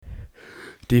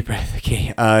Deep breath.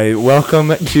 Okay.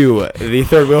 Welcome to the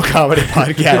Third Wheel Comedy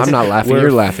Podcast. I'm not laughing.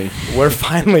 You're laughing. We're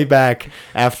finally back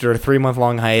after a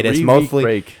 3-month-long hiatus. 3-week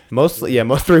break. Most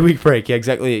 3-week break. Yeah,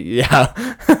 exactly. Yeah.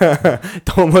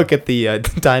 Don't look at the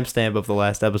timestamp of the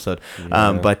last episode.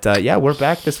 Yeah. We're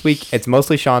back this week. It's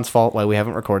mostly Sean's fault why we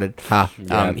haven't recorded. My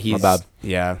bad.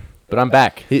 Yeah. But I'm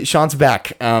back. Sean's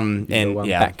back. I'm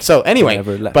back. So anyway,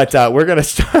 we're gonna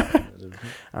start.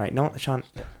 All right, no, Sean.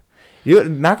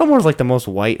 Macklemore's like the most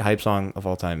white hype song of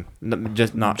all time.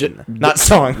 Not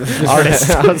song, artist.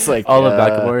 I was like, all of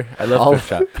Macklemore. I love Thrift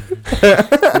Shop.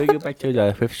 We go back to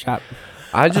the Thrift Shop.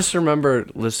 I just remember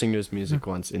listening to his music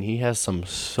once, and he has some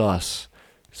sus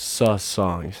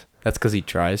songs. That's because he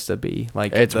tries to be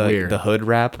like it's weird. The hood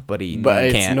rap, but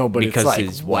can't because it's like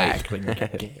he's white.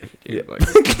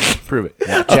 Prove it.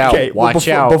 Watch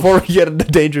out. Before we get into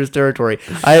dangerous territory,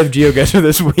 I have GeoGuessr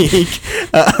this week.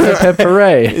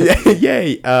 Hooray.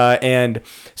 Yay. And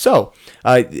so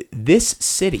this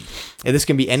city, and this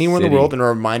can be anywhere in the world, and a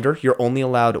reminder, you're only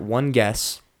allowed one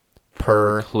guess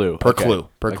per clue.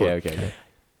 Okay.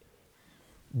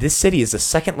 This city is the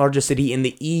second largest city in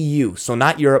the EU, so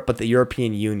not Europe, but the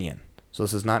European Union. So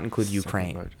this does not include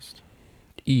Ukraine. Largest.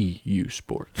 EU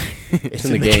sports. It's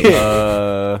in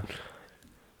the game.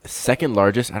 Second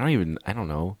largest. I don't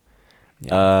know.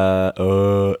 Yeah.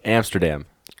 Amsterdam.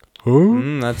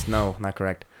 That's not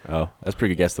correct. Oh, that's a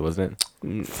pretty good guess, though, wasn't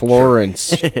it?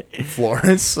 Florence.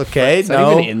 Florence. Okay, it's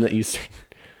no. not even in the Eastern.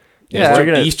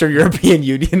 Yeah, Eastern European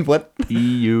Union. What?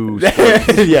 EU sports.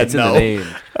 Yeah, it's in the name.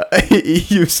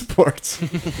 EU sports.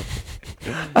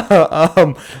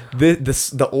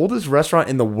 The oldest restaurant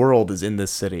in the world is in this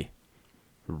city.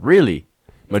 Really?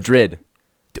 Madrid.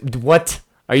 What?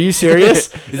 Are you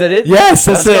serious? Is that it? Yes,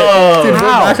 that's it. Dude, we're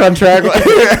back on track.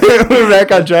 We're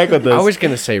back on track with this. I was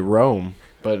gonna say Rome,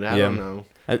 but I don't know.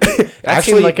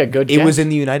 Actually, seemed like a good guess. It was in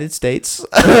the United States.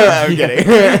 I'm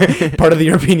kidding. Part of the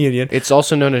European Union. It's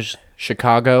also known as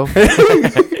Chicago.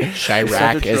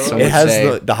 Chirac, as some it would has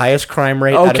say. the highest crime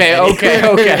rate. Okay.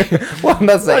 Well, I'm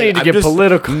not saying. I need to get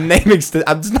political. Naming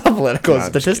I'm just not political. It's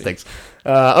statistics.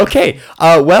 Okay.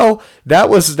 Well, that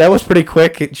was pretty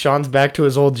quick. Sean's back to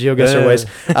his old GeoGuessr ways.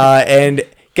 And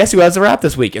guess who has the rap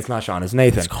this week? It's not Sean. It's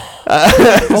Nathan.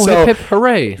 Hip hip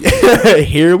hooray!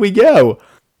 Here we go.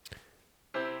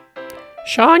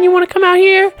 Sean, you want to come out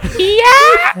here?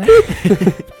 Yeah.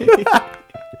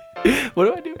 What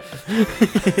do I do?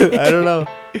 I don't know.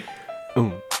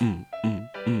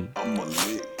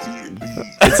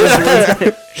 It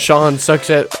says, Sean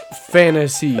sucks at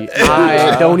fantasy.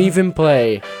 I don't even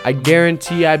play. I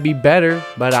guarantee I'd be better,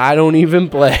 but I don't even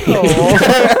play.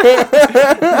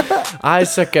 I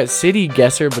suck at city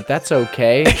guesser, but that's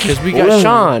okay because we got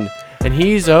Sean. And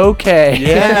he's okay.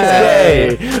 Yeah.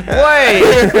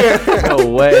 Wait. No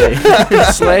way.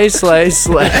 Slay.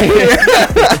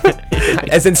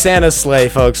 As in Santa's sleigh,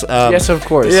 folks. Yes, of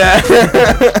course. Yeah.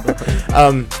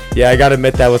 I gotta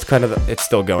admit that was kind of. It's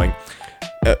still going.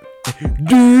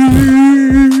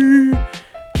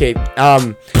 Okay.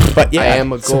 But yeah. I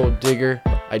am a gold digger.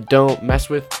 I don't mess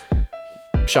with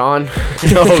Sean.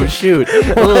 Oh shoot.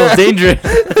 A little dangerous.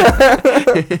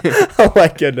 Oh my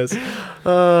goodness.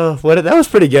 That was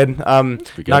pretty good.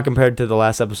 Not compared to the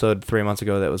last episode 3 months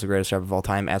ago. That was the greatest rap of all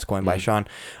time, as coined by Sean.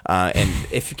 And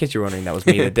in case you're wondering, that was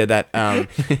me that did that.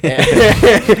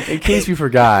 In case you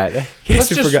forgot.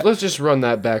 Let's just run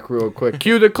that back real quick.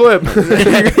 Cue the clip. He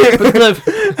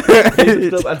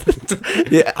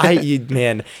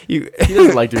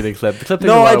doesn't like doing the clip. The clip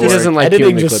no, he doesn't like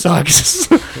editing the just clip.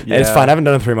 sucks. It's fine. I haven't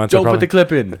done it in 3 months. Don't put the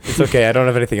clip in. It's okay. I don't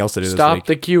have anything else to do Stop this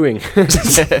week. the queuing.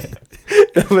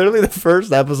 Literally the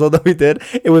first episode that we did,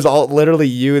 it was all literally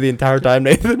you the entire time,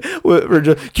 Nathan. We're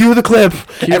just cue the clip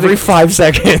every 5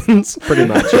 seconds. Pretty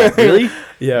much. Really?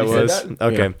 Yeah, it was.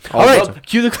 Okay. Yeah. All right.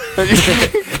 Cue the clip.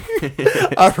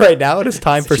 All right, now it is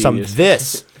time for some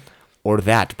this or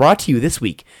that. Brought to you this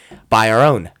week by our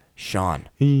own Sean.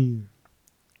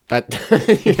 That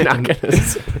you're not gonna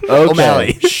say. Okay.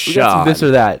 O'Malley. Sean. This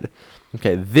or that.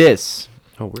 Okay, this.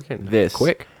 Oh, we're getting this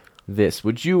quick. This.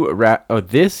 Would you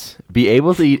this be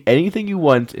able to eat anything you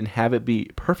want and have it be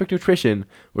perfect nutrition,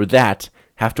 or that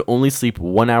have to only sleep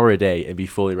 1 hour a day and be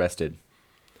fully rested?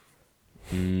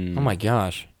 Oh my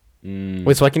gosh.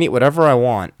 Wait, so I can eat whatever I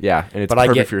want. Yeah, and it's But I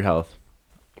perfect get- for your health.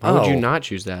 Why would you not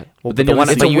choose that? Well, then the you'll one,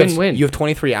 have but to- you have- win-win. You have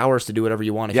 23 hours to do whatever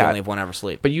you want if you Yeah. only have 1 hour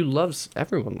sleep. But everyone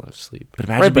loves sleep. But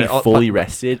imagine Right, being but- fully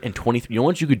rested and 23. You know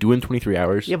what you could do in 23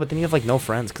 hours? Yeah, but then you have like no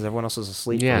friends because everyone else is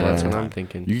asleep. Yeah, for a that's long what time. I'm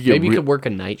thinking. You could get Maybe you could work a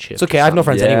night shift. It's okay. I have no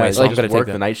friends Yeah, anyway, so like I'm gonna just work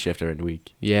take the that. night shift during the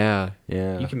week. Yeah.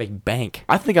 Yeah. You can make bank.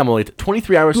 I think I'm only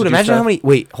 23 hours. Dude, to do imagine how stuff. many.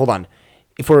 Wait, hold on.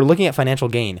 if we're looking at financial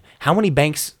gain, how many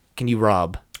banks can you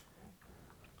rob?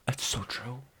 That's so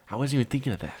true. I wasn't even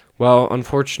thinking of that. Well,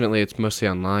 unfortunately, it's mostly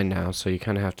online now, so you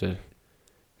kind of have to.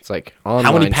 It's like online.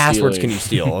 How many passwords stealing. can you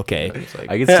steal? Okay. It's like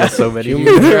I can steal so many.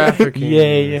 human trafficking.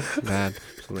 Yay. Bad.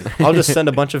 Something. I'll just send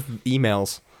a bunch of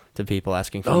emails to people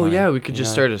asking for Oh money. yeah, we could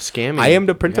just start a scamming. I am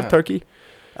the Prince of Yeah. Turkey.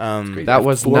 That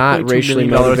was $4.2 not racially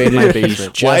million in my motivated.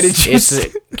 basement. Why did you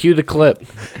cue the clip?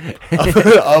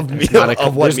 of me,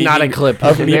 of what There's me not a being- clip.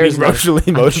 of me There's being no- racially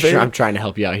I'm, motivated. I'm trying to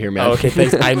help you out here, man. Oh, okay,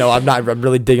 thanks. I know I'm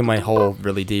really digging my hole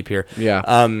really deep here. Yeah.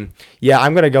 Yeah,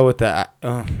 I'm gonna go with the.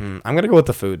 I'm gonna go with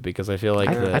the food because I feel like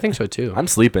I think so too. I'm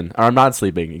sleeping. Or I'm not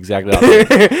sleeping. Exactly.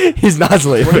 Opposite. he's not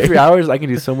sleeping. 23 hours? I can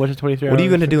do so much in 23 hours. What are you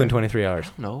gonna do in 23 hours?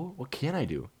 No. What can I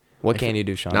do? What can you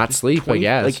do, Sean? Not sleep, I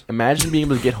guess. Like, imagine being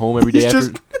able to get home every day after.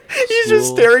 He's just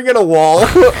school. staring at a wall.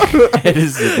 It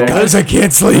is there. Guys, I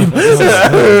can't sleep. This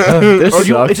Or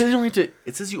sucks.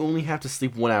 it says you only have to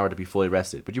sleep 1 hour to be fully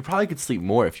rested, but you probably could sleep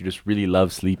more if you just really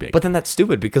love sleeping. But then that's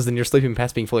stupid because then you're sleeping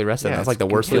past being fully rested. Yeah, That's like it's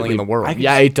the worst feeling in the world.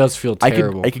 Yeah, it does feel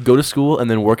terrible. I could go to school and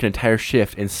then work an entire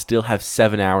shift and still have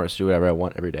 7 hours to do whatever I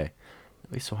want every day.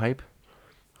 That'd be so hype.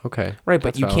 Okay. Right,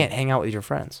 but That's you valid. can't hang out with your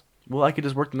friends. Well, I could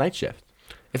just work the night shift.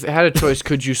 If it had a choice,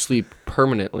 could you sleep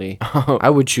permanently? I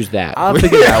would choose that. I'm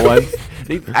thinking that one.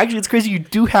 Actually, it's crazy. You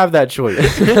do have that choice.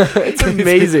 It's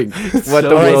amazing what so the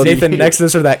All right, world Nathan, needs. next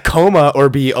this or that coma or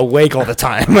be awake all the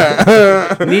time.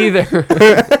 Neither.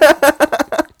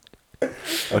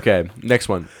 Okay, next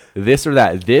one. This or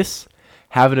that. This,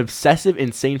 have an obsessive,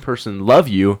 insane person love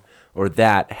you, or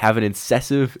that, have an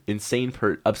obsessive, insane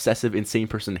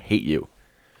person hate you.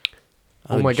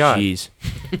 Oh my God. Jeez.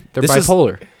 They're This is-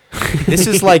 bipolar. This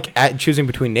is like choosing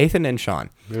between Nathan and Sean.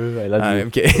 I love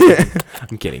I'm kidding.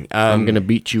 I'm kidding. I'm gonna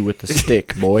beat you with the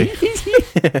stick, boy.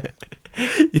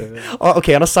 Oh,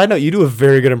 okay, on a side note, you do a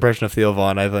very good impression of Theo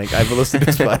Vaughn, I think. I've listened to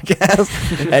this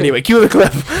podcast. Anyway, cue the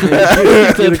clip.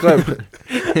 Cue the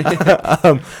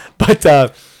clip. But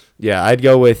yeah, I'd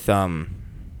go with what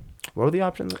were the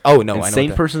options? Oh no, I know Insane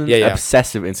what the- person, Yeah, yeah.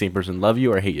 obsessive, insane person love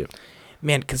you or hate you.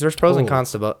 Man, because there's pros and Oh.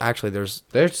 cons to both. Actually, there's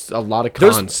There's a lot of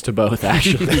There's- cons to both,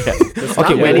 actually. There's Okay, not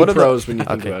wait, many what are the- pros when you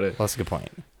think okay. about it. Well, that's a good point.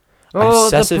 Oh,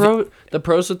 Obsessive- the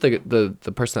pros with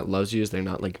the person that loves you is they're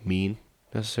not like mean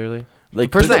necessarily.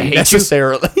 Like, The person that they're- hates you,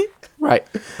 Necessarily. right?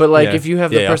 But like Yeah. if you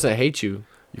have Yeah, the yeah. person that hates you,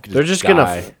 you could they're just die.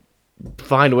 gonna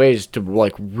find ways to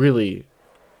like really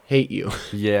hate you.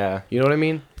 Yeah. You know what I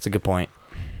mean? That's a good point.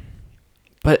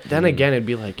 But then again, it'd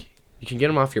be like you can get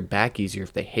them off your back easier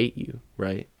if they hate you,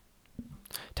 right?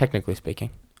 Technically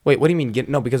speaking. Wait, what do you mean?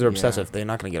 No, because they're obsessive. They're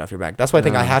not going to get off your back. That's why I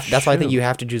think That's why I think shoot. you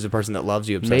have to choose a person that loves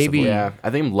you obsessively. Maybe- Yeah. I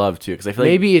think love too, because I feel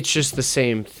like Maybe it's just the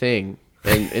same thing,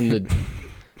 and in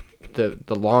the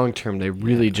long term, they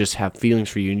really just have feelings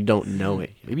for you, and you don't know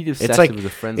it. maybe the obsessive It's like is a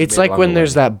friend. it's like when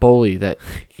there's that bully that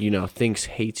thinks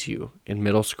hates you in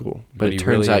middle school, but But it he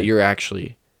turns really- out you're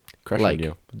actually crushing like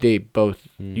you. they both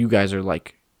you guys are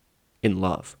like in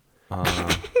love.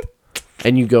 Uh,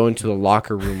 And you go into the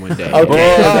locker room one day. a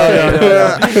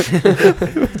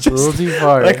little too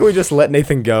far. Like we just let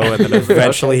Nathan go, and then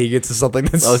eventually he gets to something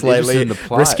that's I was slightly interested in the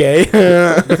plot. risque.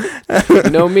 You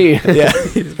know me. Yeah,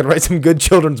 he's gonna write some good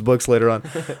children's books later on.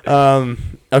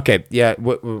 Okay, yeah.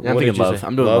 What I'm did thinking you love. say?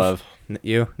 I'm doing love.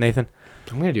 You, Nathan?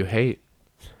 I'm gonna do hate.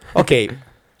 Okay.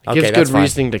 It gives good that's fine.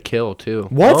 reasoning to kill too.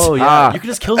 What? Oh yeah, Ah. you could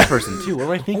just kill the person too. What am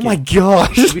I Oh thinking? my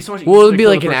gosh. It'd be so much Well, easier it'd be to kill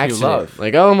like the an person you accident. love.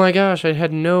 Like, oh my gosh, I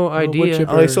had no idea.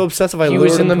 Oh, he's so obsessive. I He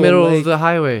was lured in the him to a middle lake. of the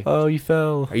highway. Oh, you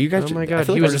fell. Are you guys? Oh my I god,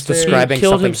 feel he like was we're just he describing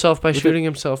killed something. himself by shooting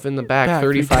himself in the back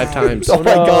 35 times Oh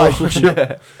my gosh.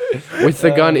 with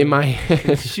the gun in my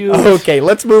hand. Shoot. Okay,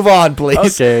 let's move on,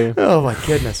 please. Okay. Oh my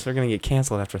goodness, we're gonna get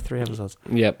canceled after 3 episodes.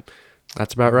 Yep,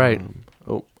 that's about right.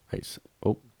 Oh, nice.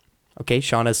 Oh. Okay,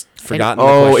 Sean has forgotten. Oh,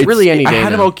 the it's question. really any I day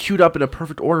had them now. all queued up in a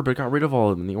perfect order, but got rid of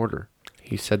all of them in the order.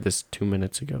 He said this 2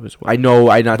 minutes ago as well. I know.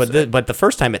 I not. but the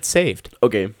first time it's saved.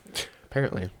 Okay.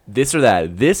 Apparently, This or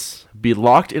that. This be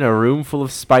locked in a room full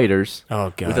of spiders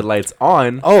Oh god. with the lights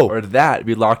on. Oh. Or that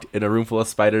be locked in a room full of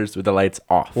spiders with the lights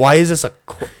off. Why is this a?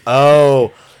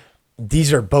 Oh,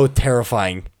 these are both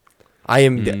terrifying. I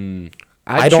am.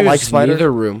 I don't like choose spiders.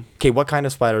 Neither room. Okay, what kind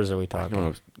of spiders are we I talking?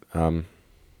 don't know.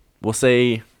 We'll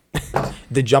say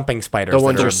The jumping spiders. The that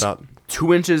ones are that are about.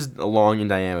 2 inches long in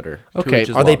diameter. 2 Okay,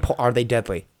 inches Are they long. are they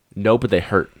deadly? No, but they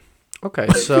hurt. Okay,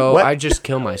 so What? I just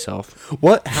kill myself.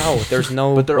 What? How? There's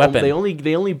no But they're weapon. they only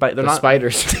bite. They're The not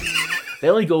spiders. They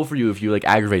only go for you if you like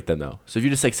aggravate them though. So if you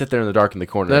just like sit there in the dark in the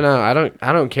corner. No, I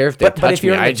don't care if they But touch if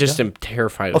you're me. in I the just dark- am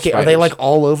terrified of Okay, spiders. are they like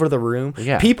all over the room?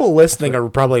 Yeah. People listening are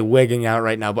probably wigging out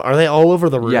right now, but are they all over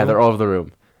the room? Yeah, they're all over the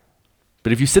room.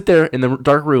 But if you sit there in the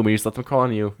dark room and you just let them crawl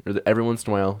on you, or every once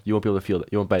in a while, you won't be able to feel it.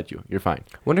 You won't bite you. You're fine.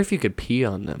 Wonder if you could pee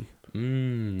on them.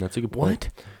 That's a good point.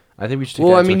 What? I think we should.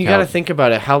 Well, I mean, you got to think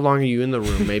about it. How long are you in the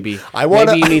room? Maybe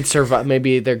maybe you need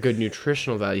maybe they're good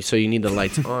nutritional value, so you need the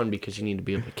lights on because you need to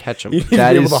be able to catch them.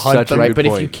 That is such a right. good But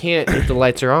point. if you can't, if the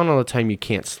lights are on all the time, you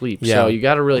can't sleep. Yeah. So you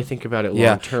got to really think about it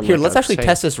long term. Here, let's actually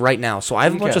test this right now. So I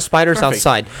have a bunch of spiders Perfect.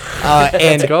 outside,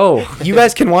 and Let's go. you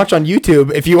guys can watch on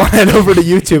YouTube if you want to head over to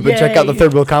YouTube and check out the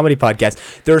Third Wheel Comedy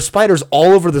Podcast. There are spiders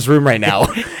all over this room right now,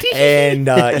 and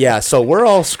so we're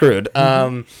all screwed.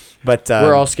 But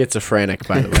we're all schizophrenic,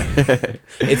 by the way.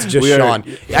 It's just Sean.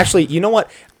 Actually, you know what?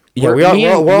 Yeah, we're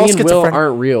all schizophrenic. Will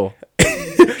aren't real.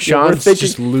 Sean's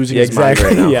just losing his mind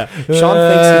right now. Yeah,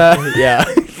 Sean thinks. Yeah.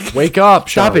 Wake up!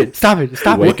 Stop Sean. it! Stop it!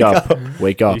 Stop it! Wake up!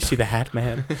 Wake up! You see the hat,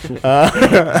 man?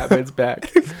 Batman's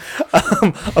back.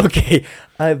 Okay,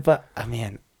 but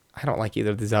man, I don't like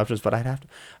either of these options. But I'd have to.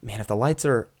 Man, if the lights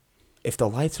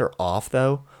are off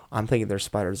though, I'm thinking there's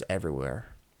spiders everywhere.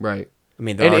 Right. I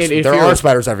mean, there are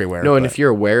spiders everywhere. No, and if you're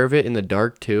aware of it in the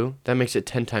dark too, that makes it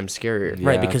 10 times scarier.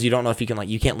 Right, Yeah. because you don't know if you can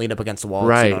you can't lean up against the wall.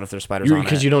 Right. So you don't know if there's spiders on it.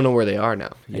 Because you don't know where they are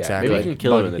now. Yeah, Exactly. Maybe you can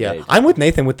kill him in the day. I'm with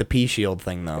Nathan with the pea shield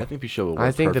thing though. I think pea shield will work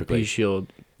I think perfectly. the pea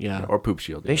shield, yeah. Or poop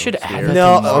shield. They should add that.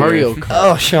 that to Mario Kart.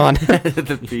 Oh, Sean.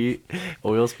 The pee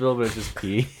oil spill, but it's just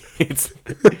pee. It's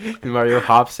Mario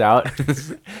hops out.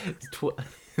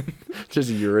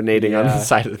 Just urinating on Yeah. the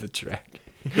side of the track.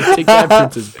 Take that,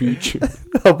 Princess Peach.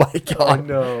 Oh my god.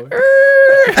 no.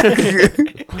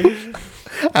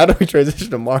 How do we transition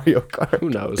to Mario Kart? Who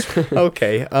knows?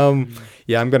 Okay.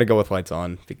 Yeah, I'm gonna go with lights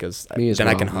on because Me as then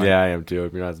I well. can hide. Yeah, I am too.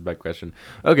 If you're not, it's a bad question.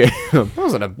 Okay. That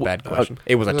wasn't a bad question.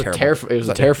 It was a terrible. It was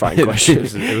a terrifying question. It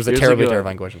was a Here's a terribly good one.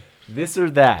 terrifying question. This or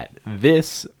that.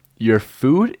 This, your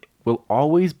food will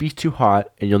always be too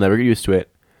hot and you'll never get used to it.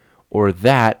 Or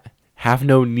that, have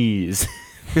no knees.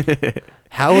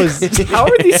 How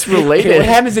are these related? What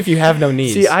happens if you have no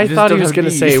knees? See, I You just thought he don't was have going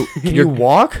to knees. say, Can you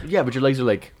walk? Yeah, but your legs are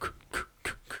like, because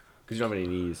you don't have any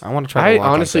knees. I want to try. I to walk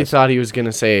like honestly this. thought he was going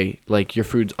to say, like, your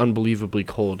food's unbelievably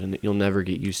cold and you'll never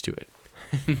get used to it.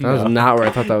 That was not where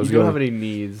I thought that was You don't going. have any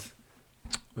knees.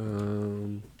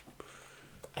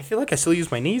 I feel like I still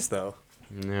use my knees though.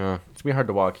 Yeah, it's gonna be hard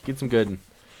to walk. Get some good.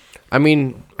 I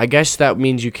mean, I guess that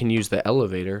means you can use the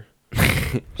elevator.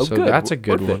 Oh, So good. that's a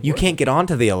good Worth it. one. You can't get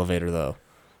onto the elevator though.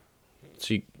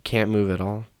 So you can't move at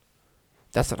all.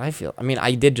 That's what I feel. I mean,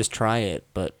 I did just try it,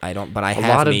 but I don't. But I A have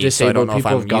lot of knees, so I don't disabled know if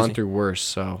people I'm have gone using- through worse,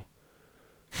 so.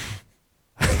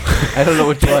 I don't know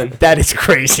which one. That is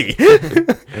crazy.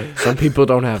 Some people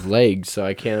don't have legs, so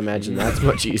I can't imagine that's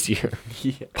much easier.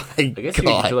 Yeah. My I guess you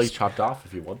get your legs chopped off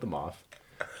if you want them off.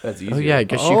 That's easier. Oh, yeah, I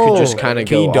guess you could just kind of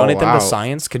Can go you donate all them out. to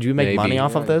science? Could you make Maybe. money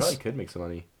off Yeah, of you this? probably could make some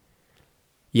money.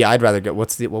 Yeah, I'd rather get.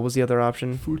 What was the other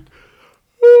option? Food.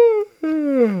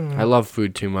 I love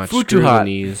food too much. Food Screw too the hot.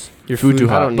 knees. Your Food too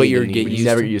I hot. don't but need you're any get knees. You used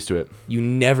never to, get used to it. you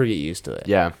never get used to it.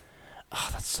 Yeah. Oh,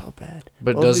 that's so bad.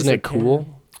 But Both of doesn't these it are cool?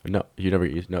 terrible. No, you never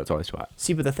get used. No, it's always too hot.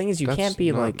 See, but the thing is, you That's can't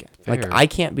be not like fair. I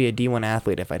can't be a D1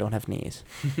 athlete if I don't have knees.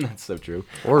 That's so true.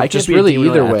 Or I can't just be a really D1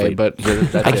 either way, athlete. but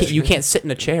That's I it. can't. You can't sit in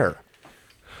a chair.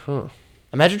 Huh.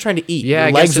 Imagine trying to eat. Yeah, I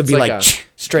your guess legs would it's be like like a-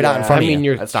 straight out in Yeah. front I of mean,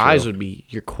 you. your That's thighs true. would be,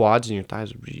 your quads and your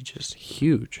thighs would be just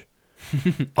huge.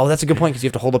 Oh, that's a good point because you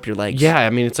have to hold up your legs. Yeah,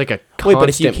 I mean, it's like a Wait, but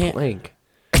if you constant can't- plank.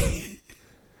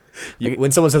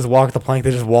 When someone says walk the plank,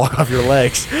 they just walk off your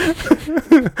legs.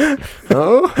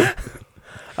 Oh,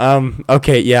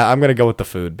 Okay. Yeah, I'm gonna go with the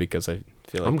food because I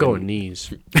feel like I'm going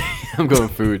knees. I'm going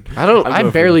food. I don't. I'm I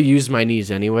going barely use my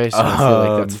knees anyway, so I feel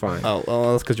like that's fine. Oh,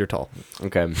 well, that's because you're tall.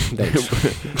 Okay. Wasn't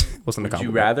the Would you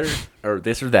compliment. rather, or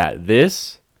this or that?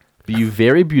 This, be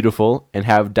very beautiful and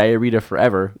have diarrhea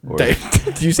forever. Or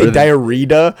Did you say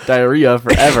diarrhea? diarrhea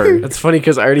forever. That's funny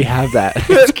because I already have that,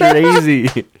 That's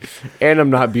crazy. and I'm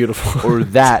not beautiful. Or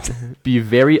that, be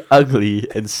very ugly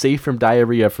and safe from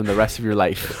diarrhea from the rest of your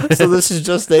life. So this is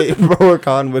just a pro or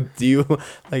con with you.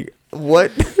 Like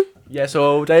what? Yeah,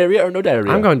 so diarrhea or no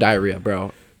diarrhea? I'm going diarrhea,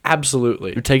 bro.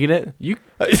 Absolutely. You're taking it? You.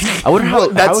 I wonder how.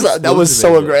 That was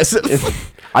so aggressive.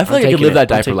 I feel like I taking could live it. that I'm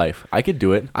diaper taking- life. I could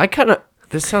do it. I kind of.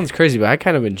 This sounds crazy, but I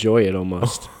kind of enjoy it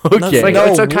almost. Okay. It's like No,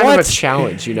 it's a kind of what? a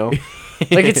challenge, you know.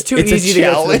 Like it's too It's a easy to go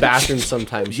to the challenge. bathroom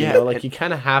sometimes. You Yeah. know, like you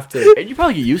kind of have to. And you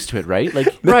probably get used to it, right? Like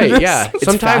Right? Yeah. It's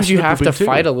Sometimes you faster have to pooping, too.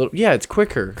 fight a little. Yeah, it's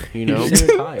quicker. You know.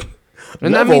 Same time.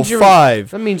 And that Level means you're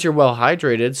 5. That means you're well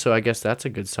hydrated, so I guess that's a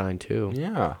good sign too.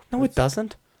 Yeah. No, it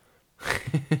doesn't.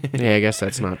 Yeah, I guess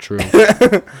that's not true.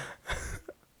 Tell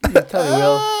me,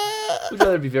 Will. Would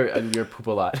rather be very ugly or poop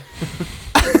a lot.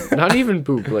 Not even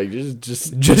poop, like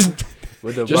just Just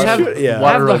With the Just have, Yeah. have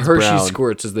water the runs Hershey brown.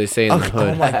 squirts, as they say in the Oh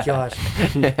hood. my gosh.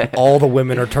 All the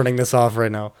women are turning this off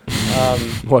right now.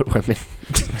 What women?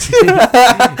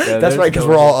 That's right, because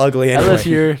we're all ugly anyway. Unless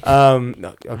you're...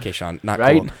 No, okay, Sean, not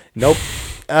Right? cool. Nope.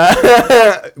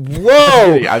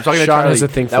 Whoa. I'm talking to Sean Charlie. has a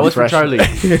thing for that was for freshmen.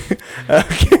 Charlie.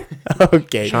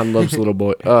 Okay. Sean loves little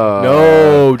boy.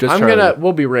 No, just Charlie.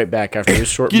 We'll be right back after this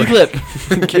short Cue the break.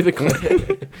 clip. Cue the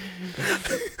clip.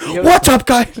 What's up,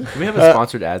 guys? Can we have a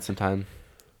sponsored ad sometime?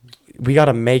 We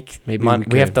gotta make Maybe money.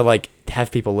 we We have could. to like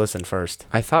have people listen first.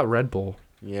 I thought Red Bull.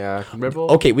 Yeah. Rebel?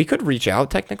 Okay, we could reach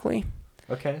out technically,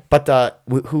 Okay. but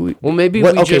who? Well, maybe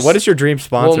What, we okay, just... what is your dream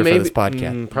sponsor well, maybe, for this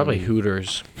podcast? Probably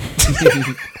Hooters.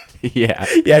 Yeah.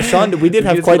 Yeah, Sean. We did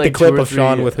have just quite get, the like, clip 2 or of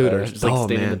Sean 3, with Hooters. Just like Oh,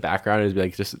 stand in man. the background and just be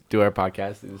like, just do our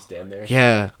podcast and just stand there.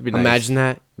 Yeah. be nice. Imagine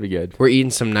that. It'd be good. We're eating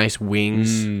some nice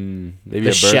wings. Maybe The a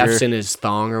burger. chef's in his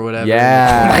thong or whatever.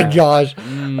 Yeah. Oh my gosh.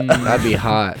 That'd be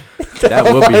hot. That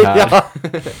would be hot.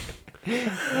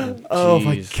 Oh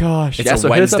my Jeez. gosh. It's Yeah, a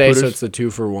so hit us up, Wednesday, so Hooters. it's the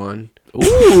 2-for-1.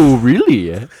 Ooh,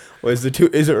 really? Was the two?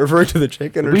 Is it referring to the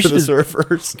chicken or We to the should-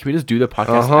 surfers? Can we just do the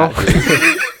podcast? Uh-huh. at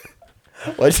Hooters?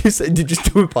 What did you say? Did you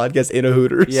just do a podcast in a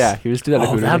Hooters? Yeah, can we just do that at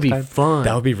Oh, Hooters that'd be next time? fun.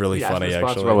 That would be really Yeah, funny, ask the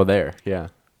sponsor actually. while we're there. Yeah.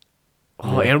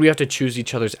 Oh, and we have to choose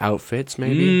each other's outfits,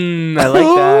 maybe. I like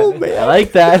Oh, that. man. I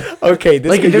like that. Okay, this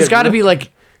Like, could there's get got to real- be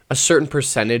like a certain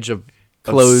percentage of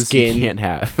Clothes skin, you can't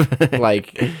have.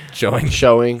 like showing.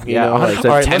 showing. You Yeah, know, like 100%.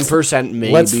 All right, 10%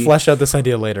 maybe. Let's flesh out this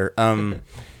idea later.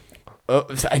 Oh,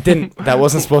 I didn't. That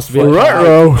wasn't supposed to be.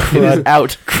 Ruh-roh. It is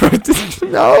out.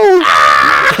 No.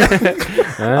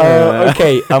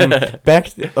 Okay.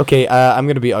 Back. Okay. I'm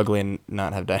gonna be ugly and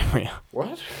not have diarrhea.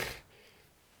 What?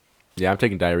 Yeah, I'm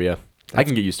taking diarrhea. I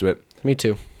can get used to it. Me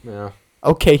too. Yeah.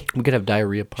 Okay. We could have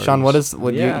diarrhea parties. Sean, what is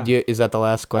what Yeah. you is that the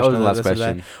last question? was the last of this or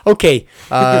that? question. Okay.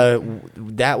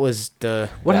 That was the.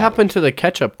 What happened to the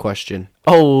ketchup question?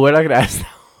 Oh, we're not gonna ask that.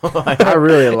 I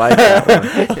really like that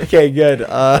one. Okay, good.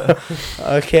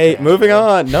 Okay, moving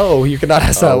on. No, you cannot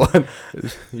ask that one.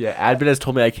 Yeah, admin has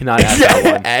told me I cannot ask that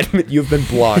one. Admit you've been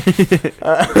blocked.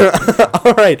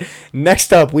 All right.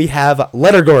 Next up, we have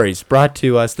lettergories brought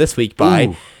to us this week by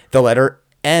Ooh. the letter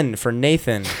N for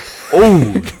Nathan.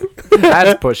 Oh,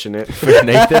 That's pushing it. for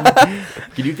Nathan.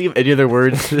 Can you think of any other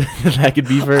words that could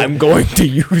be for? I'm going to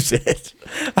use it.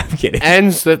 I'm kidding.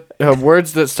 Ends that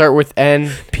words that start with N.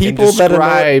 and People that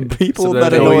annoy describe people something that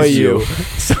that annoy annoys you. you.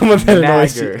 Someone that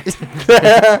annoys you.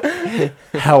 Nagger.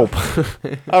 help.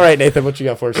 All right, Nathan, what you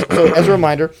got for us? So, as a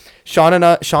reminder, Sean and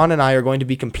I are going to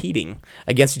be competing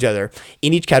against each other.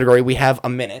 In each category, we have a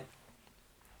minute,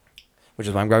 which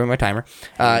is why I'm grabbing my timer.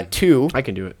 2. I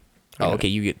can do it. Oh, okay,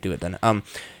 you do it then.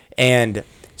 And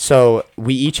so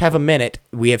we each have a minute.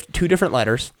 We have 2 different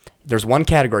letters. There's one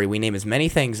category. We name as many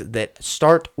things that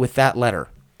start with that letter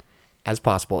as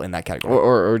possible in that category.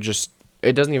 Or just,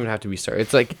 it doesn't even have to be start.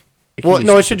 It's like, it can Well, be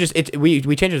no, it specific. should just we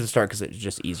change it to start because it's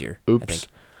just easier. I Oops.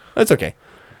 think. That's okay.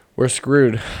 We're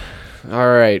screwed. All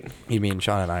right. You mean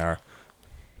Sean and I are?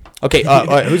 Okay. All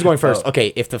right, who's going first?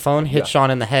 Okay. If the phone hits Sean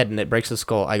in the head and it breaks his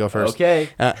skull, I go first. Okay.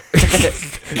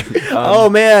 Oh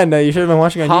man, you should have been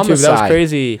watching on YouTube. That was Homicide.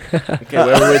 crazy.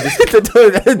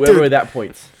 Okay. Where were that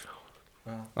points?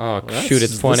 Oh shoot!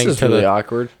 It's This pointing is to really the.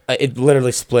 awkward. It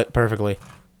literally split perfectly.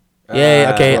 Yay!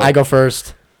 Okay, I go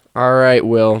first. All right,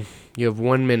 Will. You have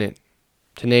 1 minute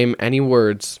to name any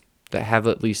words that have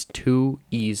at least 2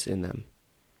 E's in them.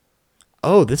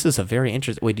 Oh, this is a very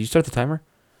interesting. Wait, did you start the timer?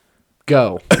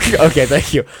 Go. Okay,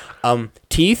 thank you.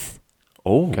 Teeth.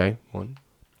 Oh. Okay. 1.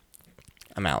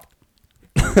 I'm out.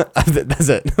 That's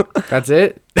it. That's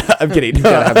it? I'm kidding. You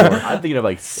gotta have more. I'm thinking of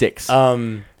like 6.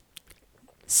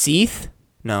 Seath?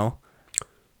 No.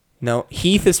 No.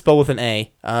 Heath is spelled with an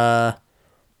A.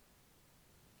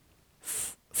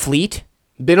 Fleet?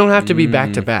 They don't have to be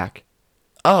back to back.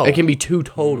 Oh. It can be 2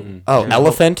 total. Oh,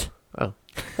 elephant? Oh.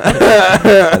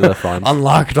 Elephant.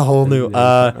 Unlocked a whole new.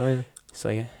 Oh, yeah. So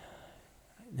yeah.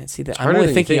 Let's see that. I'm harder only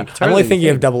than you thinking. think. It's I'm harder only than you thinking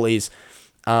of think. double E's.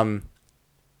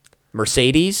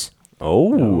 Mercedes.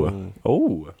 Oh.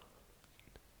 Oh.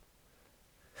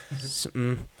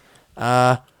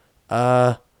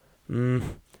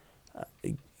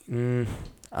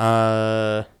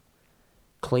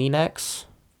 Kleenex.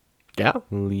 Yeah.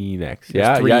 Kleenex. There's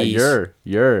Yeah. 3 Yeah. E's.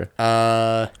 You're.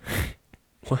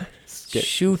 What? Get-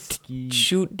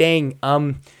 Shoot. Dang.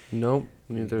 Nope.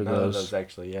 Neither of None of those. those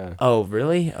actually. Yeah. Oh,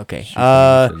 really? Okay. Shoot,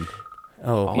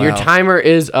 Oh, Your wow. timer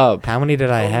is up. How many did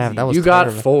I have? That was You got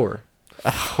terrible. 4.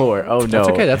 4. Oh no. That's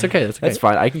okay. That's okay. That's okay. That's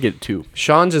fine. I can get 2.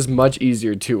 Sean's is much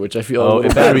easier too, which I feel. Oh, a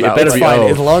little it better bad be- it about. better It's be- fine. oh.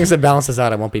 As long as it balances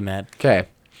out, I won't be mad. Okay.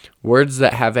 Words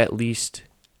that have at least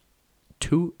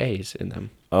 2 A's in them.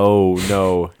 Oh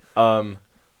no.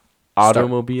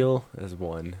 Automobile has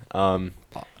 1.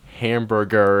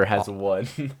 Hamburger has 1.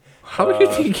 How do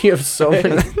you think you have so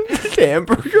many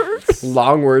Hamburgers.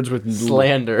 long words with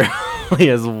Slander only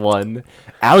has 1.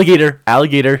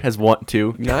 Alligator has 1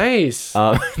 2. Nice.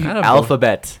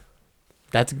 Alphabet.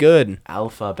 That's good.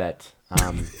 Alphabet.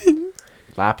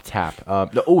 Laptop.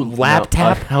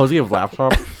 Laptop? I was thinking of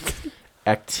laptop.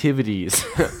 Activities.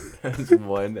 That's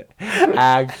 1.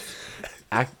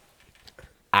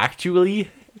 Actually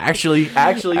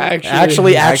has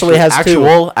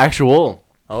 2. Actual.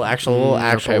 Oh, actually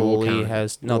okay, we'll count it.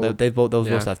 has no. They both those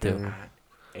both have 2.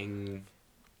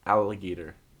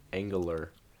 Alligator.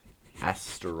 Angular.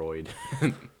 Asteroid.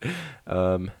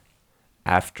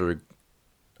 After.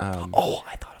 Oh,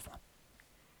 I thought of one.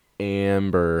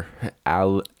 Amber.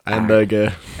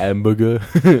 Hamburger.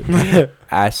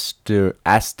 Aston.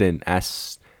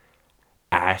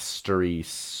 Astery.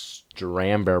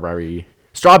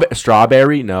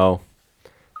 Strawberry. No.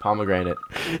 Pomegranate.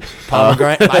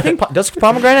 I think does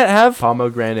pomegranate have?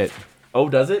 Pomegranate. Oh,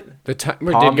 does it? The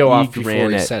timer did go off before we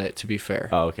Pomegranate. said it. To be fair.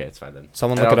 Oh, okay, it's fine then.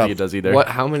 Someone I look don't it think up. it does either. What?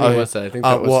 How many was that? I think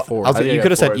that was 4. I was- I think you I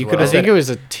could have got said. 4 You as could well. have I think said. it was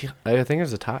a. I think it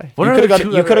was a tie. What You are could've the gone- 2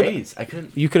 you letter could've- A's? I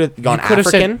couldn't. You could have gone You could have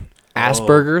said African.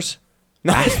 Asperger's.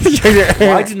 Why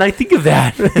didn't I think of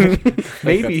that?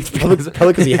 Maybe it's because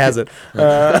Probably because he has it.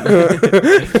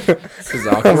 This is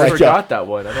awkward. I my forgot that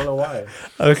one. I don't know why.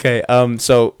 Okay.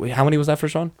 So how many was that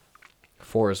first one?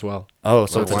 4 as well. Oh,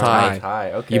 so it's a One tie.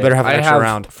 Tie. Okay. You better have an I extra have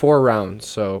round. 4 rounds.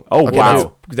 So Oh, Okay,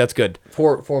 wow. That's good.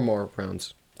 four more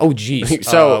rounds. Oh, jeez.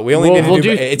 So, we only we'll- need to we'll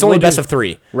do. do- It's only we'll best do- of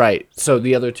 3. Right. So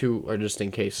the other 2 are just in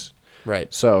case.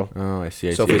 Right. So Oh, I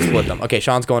see. So if we split them. Okay,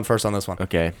 Sean's going first on this one.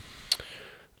 Okay.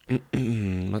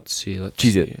 let's see.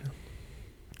 Cheese it.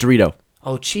 Dorito.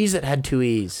 Oh, cheese it had 2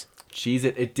 E's. Cheese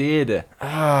it. It did.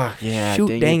 Ah, Yeah,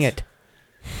 shoot, dang it.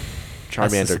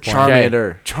 Charmander.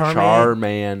 disappointing.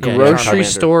 Charmander. Yeah, Grocery Charmander.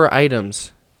 store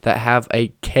items that have a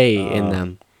K in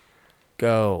them.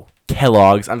 Go.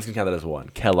 Kellogg's. I'm just gonna count that as 1.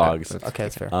 Kellogg's. Okay,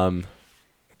 that's fair.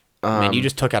 Man, you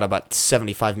just took out about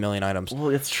 75 million items. Well,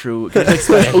 it's true. really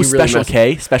Special messed-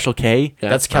 K. Special K. Yeah,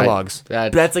 That's right. Kellogg's.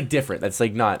 But that's like different. That's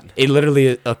like not. It literally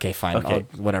is. Okay, fine. Okay.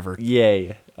 Whatever.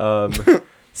 Yay.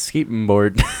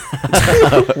 Skateboard.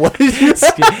 What is your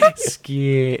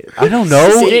Ski. I don't know.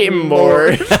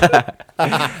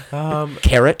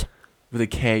 carrot? With a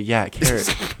K. Yeah,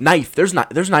 carrot. Knife. There's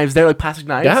knives there, like plastic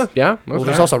knives. Yeah, yeah. Well, okay.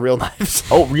 there's also real knives.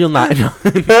 Oh, real knife.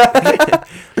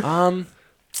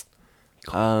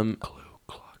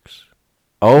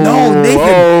 Oh No,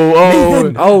 Nathan.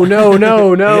 Nathan. Oh no.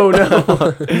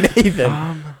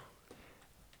 Nathan.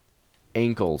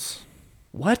 Ankles.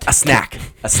 What? A snack.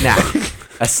 A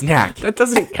snack. That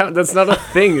doesn't count. That's not a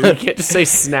thing. You can't just say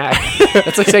snack.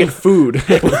 That's like saying food.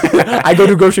 I go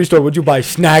to a grocery store. Would you buy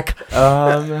snack?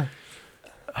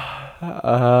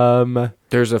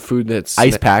 There's a food that's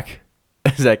Ice pack.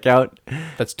 Does that count?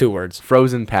 That's 2 words.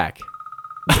 Frozen pack.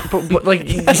 but like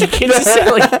you can't just say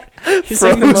like you're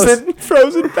saying the most.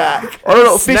 Frozen pack. Oh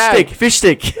no, Snack. fish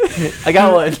stick. I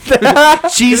got one.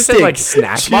 Cheese Say stick. like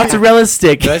snack. Mozzarella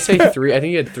stick. Did I say 3? I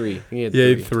think you had 3. I think you had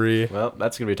 3. 3. Well,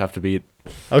 that's gonna be tough to beat.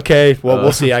 Okay, well,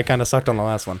 we'll see. I kind of sucked on the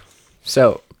last one.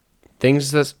 So,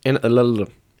 things that's in 1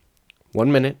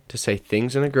 minute to say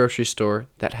things in a grocery store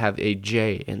that have a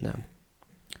J in them.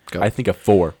 Go. I think a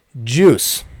 4.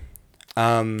 Juice.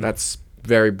 That's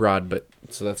very broad, but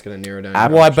so that's gonna narrow down.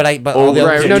 Apple. Well, but all the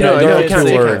right, other no, two- no, they're no, all it counts,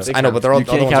 2 it words. counts, it I know, but they're all You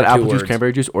the other can't ones count are 2 apple juice, words.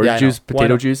 cranberry juice, Yeah, orange I juice, know. Why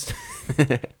potato not? juice.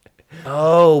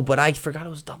 Oh, but I forgot it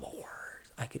was double words.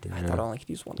 I thought I only could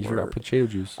use 1 You word. forgot potato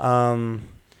juice.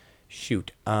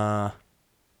 Shoot.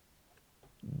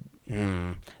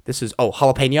 This is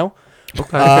jalapeno. Good.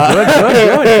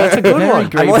 That's a good one.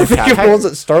 I'm only thinking of ones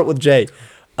that start with J.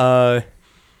 Well,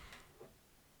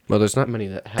 there's not many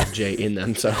that have J in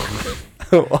them, so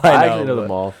I actually know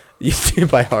them all. You do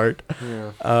it by heart.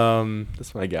 Yeah.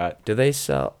 That's what I got. Do they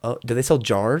sell? Do they sell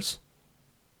jars?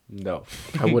 No.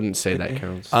 I wouldn't say that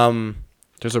counts.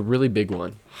 There's a really big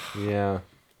one. Yeah.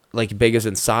 Like big as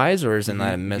in size, or is in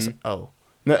that miss? Oh,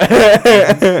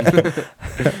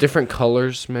 Different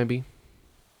colors, maybe.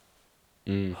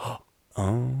 oh,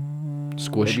 Maybe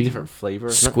Squishy. different flavor.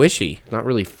 squishy. Not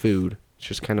really food. It's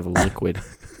just kind of a liquid.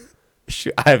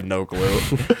 I have no clue.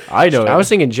 I know. I was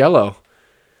thinking Jello.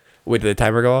 Wait, did the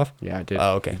timer go off? Yeah, I did.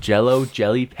 Oh, okay. Jello,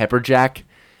 jelly, pepper jack,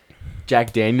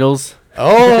 Jack Daniels.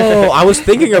 Oh, I was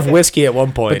thinking of whiskey at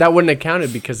one point. But that wouldn't have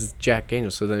counted because it's Jack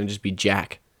Daniels, so then it'd just be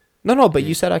Jack. No, but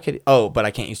you said I could. Oh, but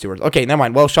I can't use 2 words. Okay, never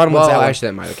mind. Well, Sean wins that one. Actually,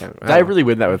 that might have counted. Did I really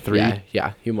win that with 3?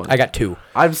 Yeah, you won. I got 2.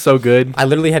 I'm so good. I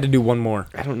literally had to do one more.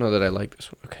 I don't know that I like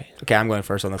this one. Okay, I'm going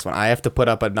first on this one. I have to put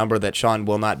up a number that Sean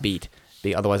will not beat.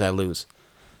 Otherwise, I lose.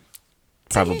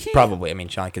 Probably. I mean,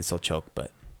 Sean can still choke,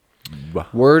 but...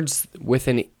 Words with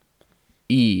an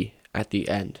E at the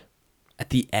end. At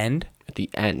the end? At the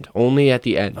end. Only at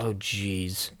the end. Oh,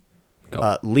 jeez.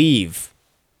 Go. Leave.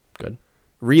 Good.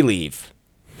 Relieve.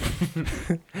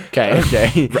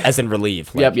 Okay. As in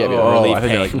relieve. Yep. Relieve. I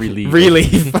think like relieve.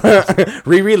 Relieve.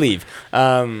 Relieve.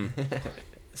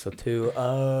 So 2.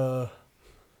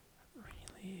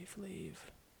 Relieve.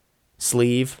 Leave.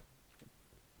 Sleeve.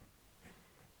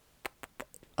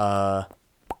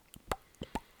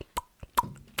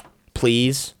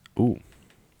 Please. Ooh,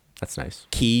 that's nice.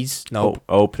 Keys. Nope.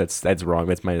 Oh, that's wrong.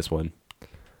 That's -1.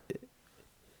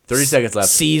 30 seconds left.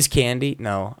 Seize candy.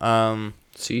 No.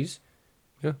 C's?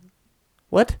 Yeah.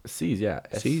 What? C's, yeah.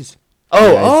 C's.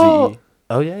 Oh,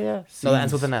 yeah. C's. No, that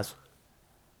ends with an S.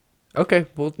 Okay,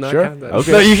 we'll not Sure. count that.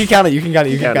 Okay. No, you can count it. You can count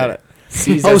it.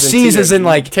 C's C's as in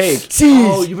like take. Seize.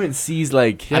 Oh, you meant C's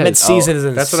like... I meant C's as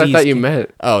in That's what I thought you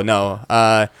meant. Oh no.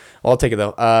 Well, I'll take it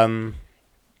though.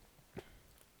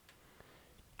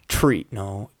 Tree.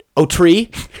 No. Oh, tree.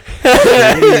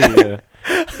 Yeah.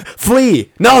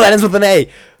 Flea. No, that ends with an A.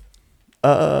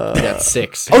 That's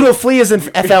 6. Oh no, flea is in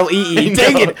FLEE.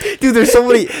 Dang it, dude. There's so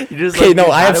many. Okay, no,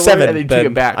 I have 7. And then took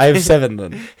it back. I have 7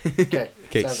 then. Okay.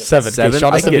 Okay, 7. Seven? Okay,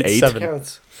 Sean I has to can get beat 8. 7.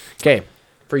 Okay,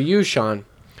 for you, Sean,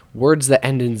 words that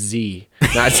end in Z.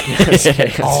 Not just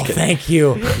kidding. Oh, thank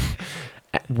you.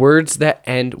 Words that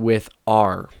end with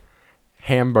R.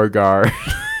 Hamburger.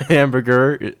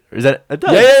 Hamburger. Is that... It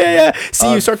does. Yeah.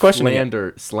 See, you start questioning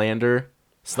it. Slander.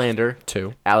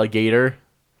 2. Alligator.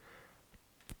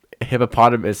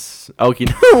 Hippopotamus. Okay.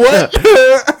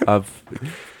 What? Of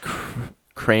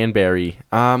cranberry.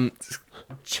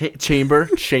 Chamber.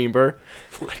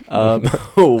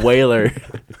 Whaler.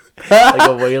 Like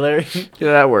a whaler.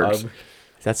 Yeah, that works.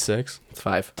 That's 6. It's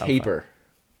 5. Taper.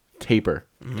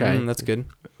 Okay. That's good.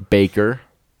 Baker.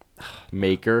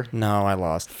 Maker. No, I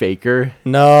lost. Faker.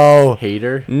 No.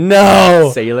 Hater. No.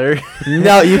 Sailor.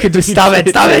 No, you could just stop it.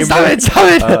 Stop it.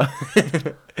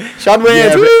 Sean wins.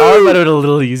 Yeah, but ours might have been a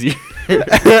little easier.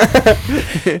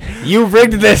 You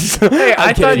rigged this. Hey,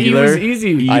 I thought he was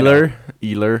easy. Eeler.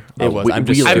 It was. I'm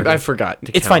just I forgot.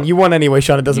 It's fine. You won anyway,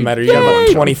 Sean. It doesn't matter. You got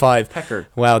about 25. Pecker.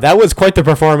 Wow, that was quite the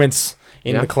performance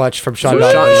in Yeah. the clutch from Sean.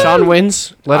 So Sean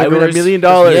wins. I win $1 million.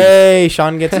 Yay!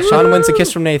 Sean wins a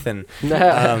kiss from Nathan.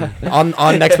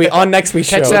 On next week's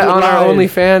show. Catch that on our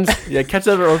OnlyFans. Yeah, catch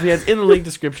that on our OnlyFans in the link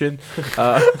description.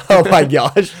 Oh my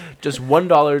gosh, Just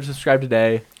 $1 to subscribe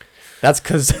today. that's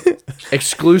because.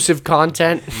 Exclusive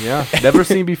content. Yeah, never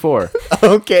seen before.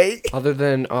 Okay. Other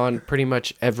than on pretty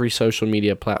much every social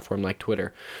media platform like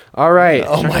Twitter. All right.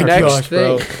 Oh my next gosh,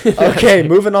 bro. thing. Okay,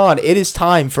 moving on. It is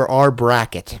time for our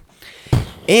bracket,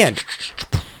 and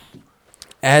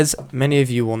as many of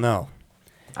you will know,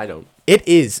 I don't. it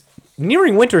is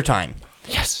nearing winter time.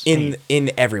 Yes. In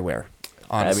everywhere.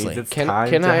 Honestly. That means it's Can time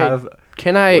to I have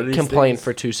can one I of these complain things.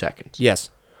 for 2 seconds? Yes.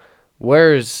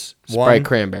 Where's Sprite One.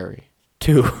 Cranberry?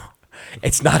 2.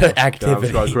 It's not an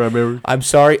activity. Cranberry. I'm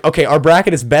sorry. Okay, our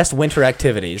bracket is best winter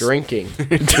activities. Drinking.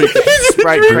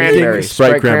 Sprite Cranberry.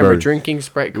 Sprite Cranberry. Drinking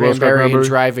Sprite You want Sprite Cranberry and Cranberry?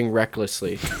 driving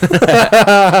recklessly.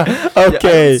 I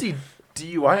Okay. don't see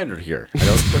DUI under here. I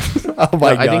don't. Oh my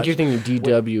No, god. I think you're thinking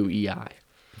DWEI.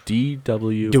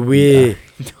 DW. Dewey.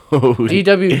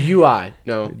 DWUI.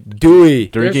 No. Dewey.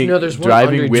 Drinking. There's one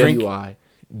driving under with DUI.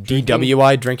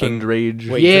 DWI drinking. underage.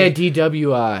 Wait, Yeah, drink-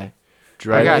 DWI.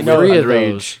 Driving I got with 3 of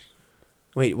underage. those.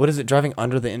 Wait, what is it? Driving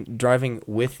driving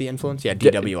with the influence? Yeah,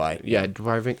 DWI. Yeah,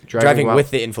 driving Driving while- with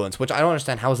the influence, which I don't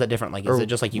understand. How is that different? Like, is Or it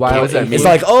just like you? why can't- would that It's mean?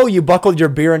 like, oh, you buckled your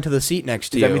beer into the seat next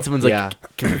to Does you. that mean someone's like Yeah.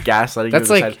 gaslighting That's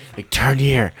you? like- Like turn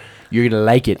here. You're gonna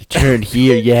like it. Turn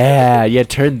here. Yeah.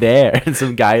 Turn there. And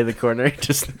some guy in the corner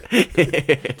just.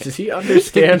 Does he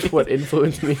understand what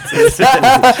influence means?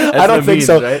 I don't what it think means,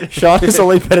 so. right? Sean has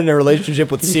only been in a relationship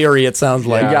with Siri. It sounds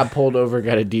like. He got pulled over,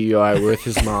 got a DUI with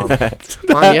his mom.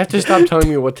 Mom, you have to stop telling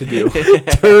me what to do.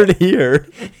 Turn here.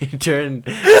 turn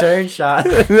shot.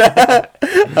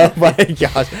 Oh my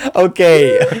gosh.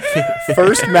 Okay.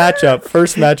 First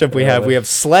matchup we have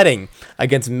sledding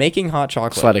against making hot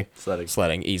chocolate.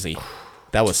 Sledding. Easy.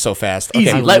 That was so fast. Easy.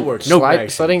 Okay. Light work. No bragging.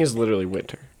 Sledding is literally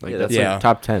winter. Like Yeah, that's that's Yeah. like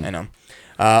top 10. I know.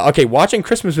 Okay, watching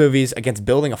Christmas movies against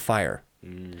building a fire.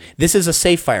 This is a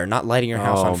safe fire, not lighting your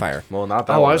house on fire. Well, not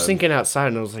that Oh, one. I was thinking outside,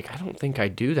 and I was like, I don't think I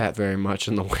do that very much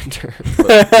in the winter.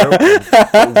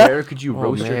 Where could you Oh,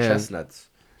 roast your man. chestnuts?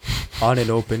 on an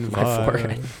open fire.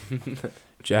 forehead.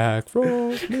 Jack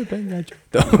Frost nipping at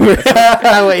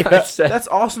your Wait, That's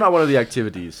also not one of the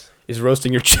activities. is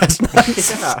roasting your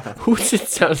chestnuts. Who's it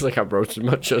sounds like I'm roasting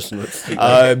my chestnuts.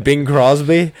 Bing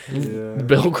Crosby.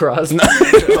 Bill Crosby.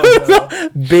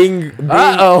 Bing.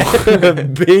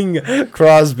 Bing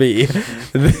Crosby.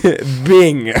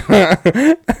 Bing.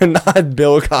 Not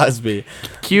Bill Cosby.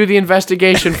 Cue the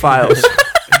investigation files.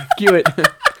 Cue it.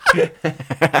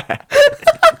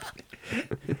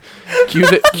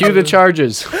 Cue the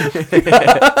charges.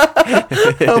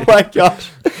 Oh my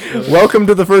gosh. Welcome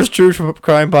to the first true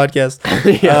crime podcast.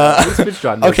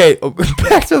 Okay,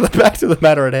 back to the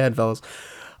matter at hand, fellas.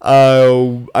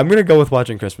 I'm gonna go with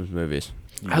watching Christmas movies.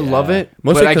 I love it.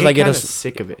 Mostly because I get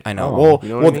sick of it. I know. Oh, you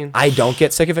know what I mean? I don't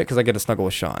get sick of it because I get to snuggle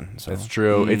with Sean. So. That's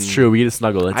true. It's true. We get a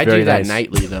snuggle. It's I very do that nice.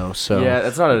 nightly though. So Yeah,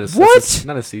 that's not a What?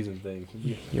 not a season thing.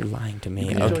 You're lying to me. You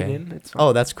can join Okay. in, it's fine.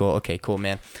 Oh, that's cool. Okay, cool,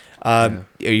 man. Are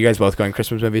you guys both going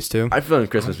Christmas movies too? I feel in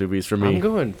Christmas movies for me. I'm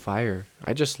going fire.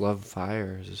 I just love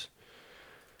fires.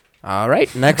 All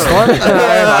right, next one.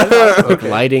 Like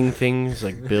lighting things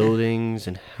like buildings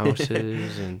and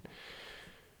houses and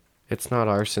it's not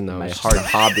arson though. My It's heart just a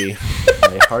hobby.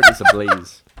 My heart is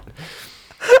ablaze.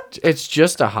 It's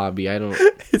just a hobby. I don't.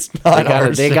 It's not They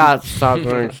arson. got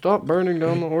stop burning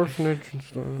down the orphanage and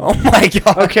stuff. Oh my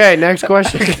god. Okay, next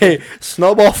question. Okay,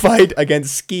 snowball fight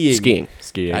against skiing.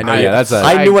 Skiing. I know. Yeah, that's a.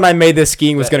 I knew when I made this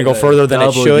skiing was going to go further than it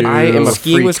W. should. I am a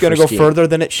Skiing was freak going to for go skiing. further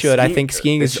than it should. I Skiing- think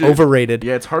skiing it is should- overrated.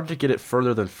 Yeah, it's hard to get it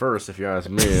further than first, if you ask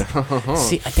me.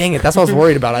 See, dang it, that's what I was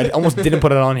worried about. I almost didn't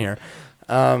put it on here.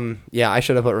 Yeah, I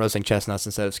should have put roasting chestnuts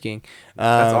instead of skiing.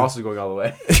 That's also going all the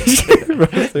way.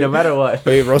 No matter what.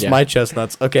 Wait, roast Yeah. my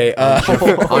chestnuts. Okay.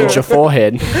 On your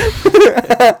forehead.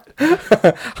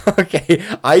 Okay.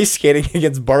 Ice skating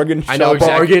against bargain I know shop.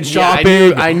 exactly. Bargain Yeah,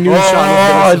 shopping. I knew Oh, Sean was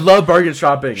I gonna love bargain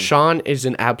shopping. Sean is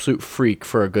an absolute freak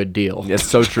for a good deal. It's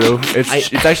so true. It's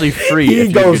actually free. if He you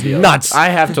get a goes good deal. nuts. I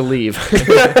have to leave.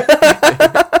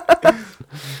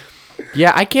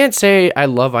 Yeah, I can't say I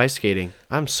love ice skating.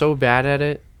 I'm so bad at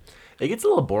it. It gets a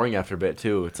little boring after a bit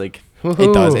too. It's like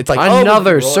It does. It's like,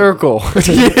 another oh, circle.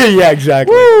 Yeah,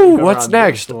 exactly. Woo! Go What's around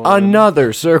next? this one.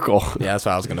 Another circle. Yeah, that's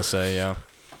what I was gonna say. Yeah.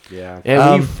 yeah, And when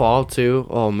you Um, fall too,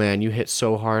 oh man, you hit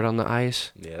so hard on the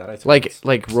ice. yeah. That ice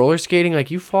Like roller skating,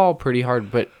 like you fall pretty hard,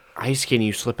 but ice skating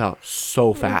you slip out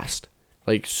so fast,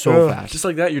 like so fast. just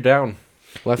like that, you're down.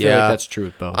 Well, I feel Yeah. like that's true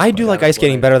with both. I do like ice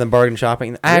skating better than bargain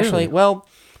shopping. Actually, well,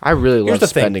 I really Here's love the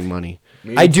thing. spending money.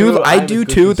 I do I'm a too. good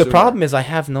The consumer. problem is I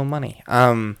have no money.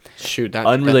 Shoot, that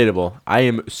Unrelatable. I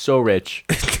am so rich.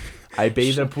 I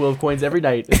bathe in a pool of coins every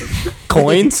night.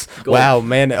 Coins? Gold. Wow,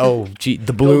 man. Oh, gee,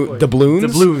 the balloons.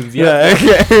 Doubloons, Yeah.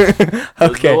 Okay.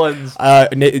 Okay. the ones. So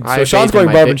I Sean's bathe in going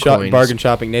my bitcoins. bargain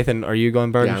shopping. Nathan, are you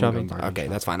going bargain Yeah, I'm shopping? going bargain Okay,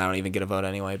 that's fine. I don't even get a vote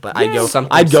anyway. But Yeah,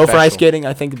 something I'd go for ice special. skating.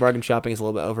 I think bargain shopping is a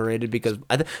little bit overrated because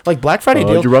like Black Friday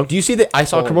deal. you're wrong. Do you see that? I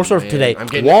saw a Oh, commercial man. today. I'm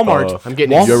getting- Walmart. I'm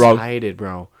getting You're wrong. excited,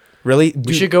 bro. Really?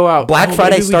 We should go out. Black Oh,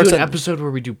 Friday maybe we starts do an at- episode where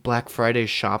we do Black Friday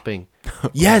shopping,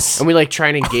 Yes. and we like try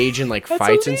and engage in like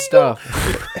fights and stuff.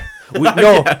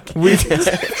 No.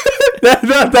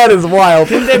 That is wild.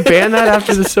 Didn't they ban that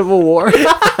after the Civil War?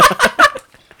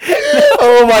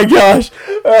 Oh my gosh.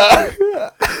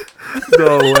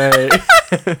 No way.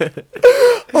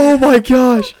 Oh my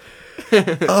gosh.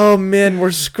 Oh man,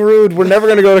 we're screwed. We're never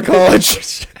gonna go to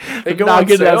college. They go Not on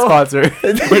get that sale. sponsor.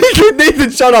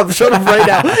 Nathan, shut up right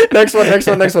now. Next one.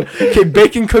 Okay,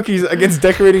 baking cookies against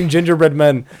decorating gingerbread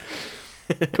men.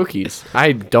 Cookies.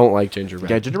 I don't like gingerbread.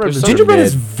 Yeah, gingerbread There's is some- Gingerbread mid.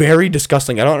 is very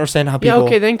disgusting. I don't understand how Yeah, people.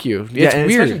 okay, thank you. It's Yeah, and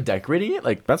weird. especially decorating it,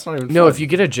 like that's not even. No, fun. if you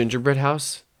get a gingerbread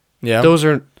house, Yeah. those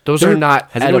are not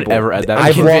Has anyone edible. ever had that?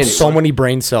 I've I'm lost convinced. so many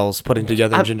brain cells putting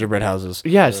together gingerbread houses.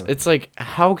 Yes, it's like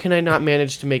how can I not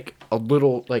manage to make a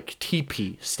little like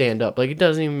teepee stand up? Like it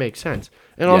doesn't even make sense.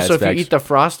 And Yeah, also, if it's you facts. eat the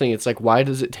frosting, it's like why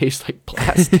does it taste like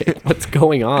plastic? What's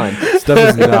going on? Stuff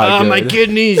is not Ah, good. my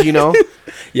kidneys, you know.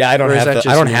 Yeah, I don't Or is have. that I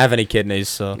just don't me? have any kidneys,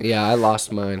 so Yeah, I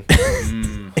lost mine.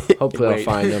 Hopefully, I'll Wait.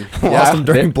 find them. lost them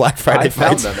during Black Friday I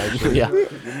found fights. them actually. Yeah,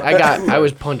 I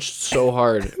was punched so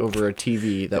hard over a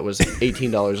TV that was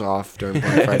 $18 off during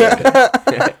Black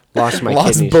Friday. Lost my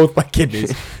Lost kidneys. both my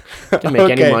kidneys. Didn't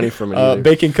make any money from it either.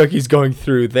 Baking cookies going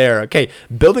through there. Okay,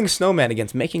 building snowman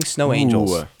against making snow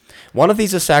angels. Ooh. One of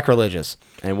these is sacrilegious.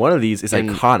 And one of these is And-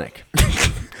 iconic.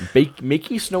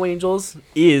 Making snow angels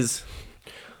is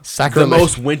the Sacrilegious.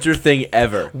 most winter thing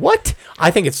ever. What?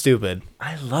 I think it's stupid.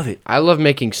 I love it. I love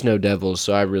making snow devils,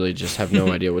 so I really just have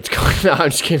no idea what's going on. I'm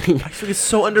just kidding. I feel like it's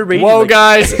so underrated. Whoa, like-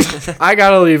 guys, I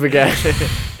gotta leave again.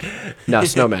 No,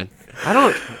 snowman. I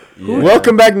don't.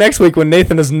 Welcome back next week when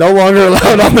Nathan is no longer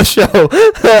allowed on the show.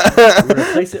 We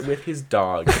replace it with his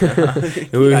dog.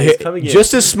 He's coming in.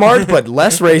 Just as smart, but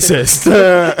less racist.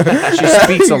 She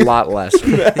speaks a lot less.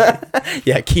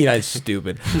 Yeah, Kenai's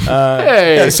stupid.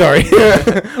 Hey. Sorry.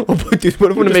 Dude,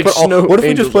 what if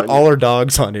we just put all our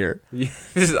dogs on here? This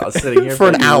is us sitting here For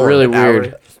an hour. Really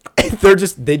weird.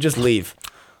 They just leave.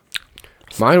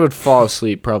 Mine would fall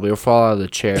asleep probably or fall out of the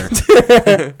chair.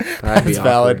 That's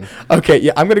valid. Okay,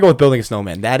 yeah, I'm gonna go with building a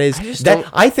snowman.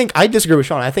 I think I disagree with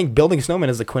Sean. I think building a snowman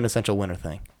is the quintessential winter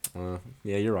thing.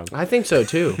 Yeah, you're wrong. I think so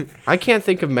too. I can't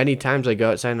think of many times I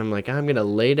go outside and I'm like, I'm gonna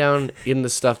lay down in the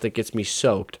stuff that gets me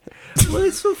soaked. Well,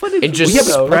 it's so funny. And just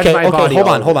spread my body.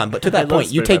 Hold on. But to that point,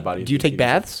 do you take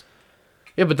baths?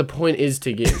 Yeah, but the point is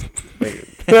to get.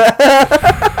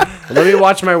 Let me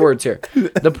watch my words here.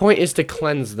 The point is to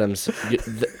cleanse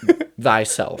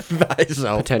thyself.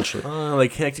 Potentially.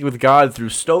 Like connecting with God through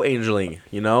snow angeling,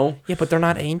 you know? Yeah, but they're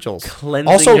not angels.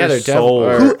 Cleansing Also, your soul.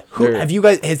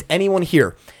 Has anyone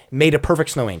here made a perfect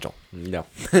snow angel? No.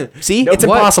 See? It's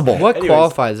impossible. What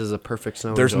qualifies as a perfect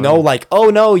snow There's angel? no like, oh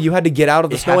no, you had to get out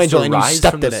of the snow angel and you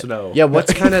stepped in it. Snow. Yeah,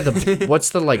 what's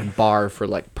the like bar for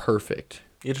like perfect?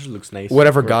 It just looks nice.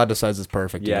 Whatever God decides is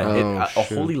perfect. Yeah, You know? a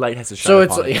holy light has to shine So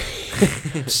it's upon like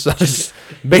it. So it's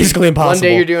basically impossible. one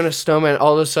day you're doing a snowman,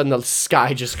 all of a sudden the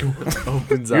sky just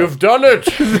opens up. You've done it.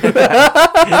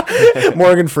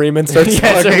 Morgan Freeman starts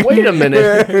Yeah, talking. so wait a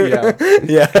minute.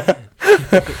 Yeah.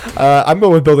 I'm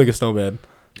going with building a snowman.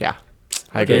 Yeah,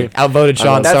 I agree. Outvoted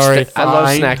Sean. That's Sorry. I love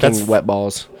Fine. snacking wet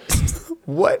balls.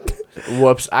 What?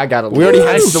 Whoops, I got to. We already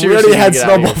had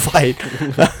snowball fight.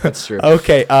 That's true.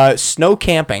 Okay. Snow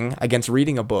camping against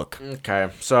reading a book. Okay,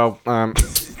 so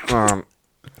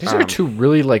These are two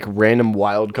really like random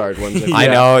wild card ones. I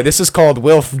know. This is called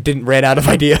Wilf ran out of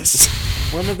ideas.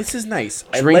 well, no, this is nice.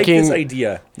 Drinking- I like this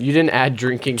idea. You didn't add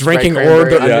drinking Drinking Sprite or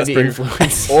cranberry the- under the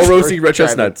influence. Or roasting red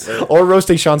chestnuts. Or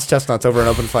roasting Sean's chestnuts over an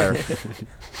open fire.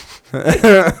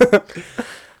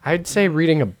 I'd say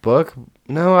reading a book.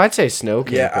 No, I'd say snow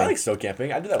camping. Yeah, I like snow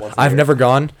camping. I do that once. I've never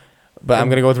gone, but I'm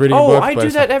gonna go with reading a book. I but do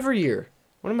it's that every year.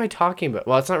 What am I talking about?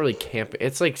 Well, it's not really camping.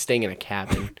 It's like staying in a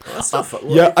cabin. That's so fun.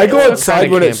 Yeah, I go What outside kind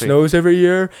of when it camping? snows every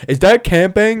year. Is that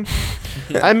camping?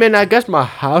 I mean, I guess my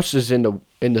house is in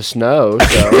the snow, so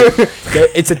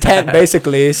It's a tent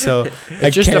basically, so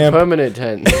it's just a permanent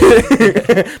tent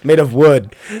made of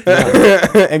wood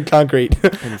and concrete.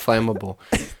 and flammable.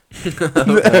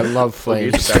 I love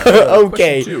flames.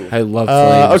 Okay. I love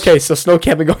flames. Okay, so snow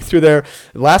camping going through there.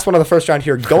 Last one of the first round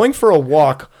here. Going for a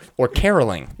walk or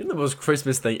caroling. You know, the most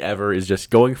Christmas thing ever is just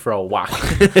going for a walk.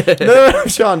 No,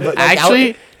 Sean. But like,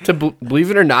 Actually, believe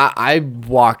it or not, I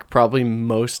walk probably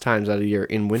most times out of the year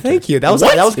in winter. thank you. That was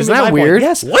What? that was gonna Isn't be that my point. weird?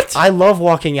 Yes. What? I love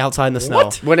walking outside in the snow.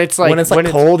 What? When it's like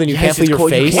cold and you can't feel it's your cold,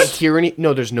 face. You can't hear any.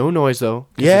 No, there's no noise though.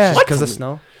 Yeah, because of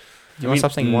snow. You want to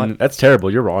stop saying what? That's terrible.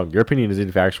 You're wrong. Your opinion is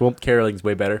infactual. Caroling's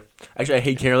way better. Actually, I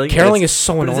hate caroling. Caroling is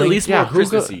so but it's annoying. at least Yeah, more who go-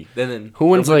 Christmassy than who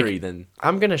wins, like- wintry than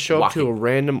I'm gonna show up to a Walking.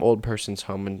 random old person's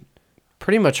home and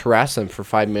pretty much harass them for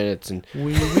 5 minutes and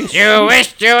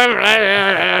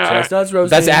chestnuts roasting.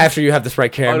 That's after you have the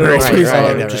Sprite cranberry. no,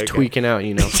 right, right, just okay. tweaking out,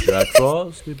 you know. That's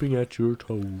all sleeping at your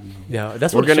toe. Yeah,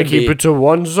 that's We're what gonna should keep be. it to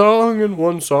one song and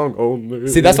one song only.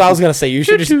 See, that's what I was gonna say.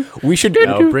 We should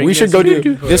go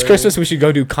do this Christmas. We should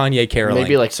go do Kanye caroling.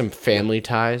 Maybe like some Family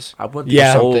Ties. I want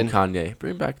Yeah. the old Something. Kanye.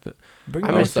 Bring back the.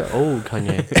 I miss the old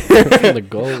Kanye. The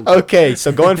gold. Okay,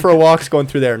 so going for a walk, going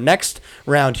through there. Next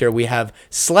round here, we have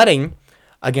sledding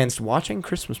against watching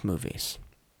Christmas movies.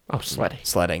 Oh, sledding.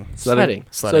 Sledding.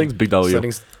 Sledding's big W.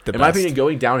 Sledding's the In my best. opinion,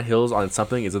 going down hills on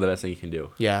something is the best thing you can do.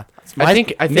 Yeah. I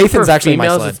think Nathan's for actually my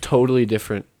females sled. it's totally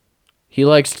different. He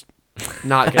likes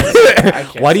not gonna I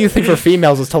can't Why do you say think for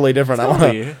females it's totally different? I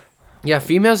wanna, Me. Yeah,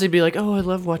 females, they'd be like, "Oh, I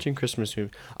love watching Christmas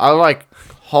movies. I like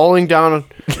hauling down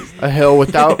a hill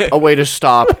without a way to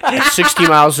stop, 60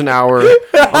 miles an hour on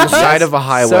the side of a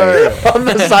highway." on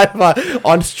the side of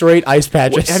on straight ice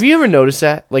patches. Have you ever noticed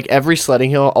that? Like every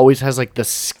sledding hill always has like the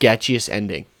sketchiest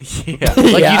ending. Yeah.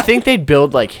 Like Yeah. you think they'd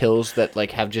build like hills that like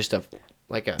have just a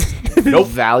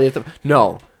valley at the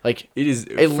no, like It is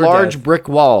a for large death. brick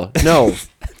wall. No.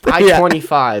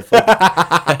 I-25.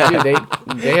 Like,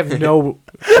 dude, they have no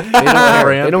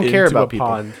they don't care into about a people.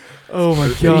 pond. Oh my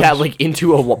god. Yeah, like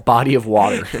into a body of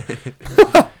water.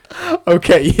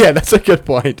 Okay, yeah, that's a good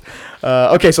point.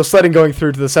 Okay, so sledding going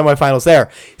through to the semifinals there.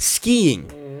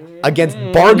 Skiing. against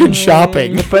bargain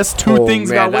shopping. The best two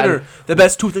things about winter. The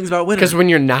best two things about winter. Because when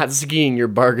you're not skiing, you're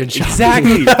bargain shopping.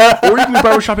 Exactly. Or you can be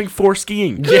bargain shopping for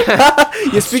skiing.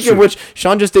 Yeah, speaking of which,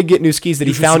 Sean just did get new skis that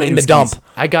he found in the dump.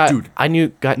 I got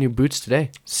new boots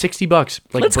today. $60.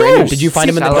 Like Let's brand go. new. Did you find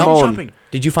him in the Salomon. dump?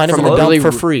 Did you find him in From the dump Lily-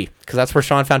 for free? Because that's where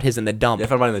Sean found his, in the dump. Yeah, I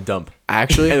found mine in the dump.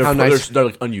 Actually, And how they're, nice. they're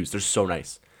like unused. They're so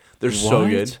nice. They're so What?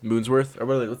 good. Moonsworth? Or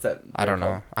what are they, what's that? I don't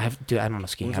know. I don't know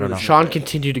skiing. I don't know. Sean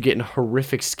continued to get in a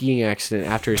horrific skiing accident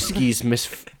after his skis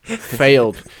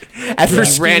failed. After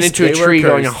He ran into a they were tree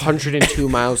going cursed. 102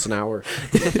 miles an hour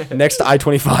Next to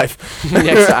I-25.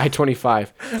 next to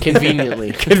I-25.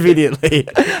 Conveniently. Conveniently.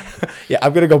 Yeah,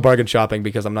 I'm gonna go bargain shopping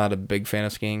because I'm not a big fan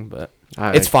of skiing, but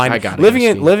it's fine. I gotta living go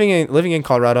in living in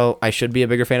Colorado, I should be a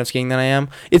bigger fan of skiing than I am.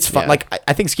 It's fun. Yeah. Like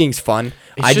I think skiing's fun.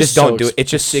 It's I just just don't so do it.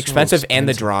 It's just so expensive and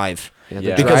the expensive. drive. Yeah,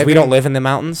 Yeah. Because we driving- don't live in the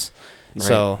mountains, Right.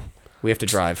 so we have to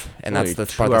drive, and that's the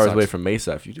 2 part that hours sucks. away from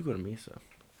Mesa. If you do go to Mesa.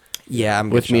 Yeah, I'm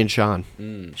with good, me and Sean.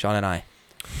 Sean and I.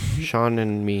 Sean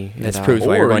and me. This and proves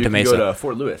why you're Or going you to can Mesa. go to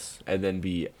Fort Lewis and then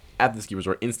be at the ski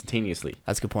resort instantaneously.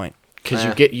 That's a good point. Because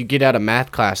you get out of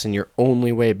math class and your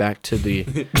only way back to the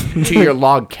to your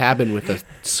log cabin with a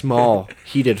small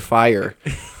heated fire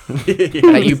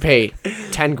that you pay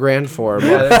 10 grand for.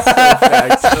 Yeah,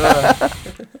 that's so facts.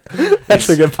 That's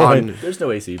a good point. There's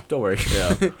no AC. Don't worry.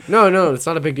 Yeah. No, it's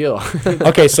not a big deal.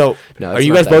 Okay, so No, are it's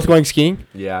you not guys that. both going skiing?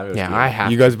 Yeah. Yeah, I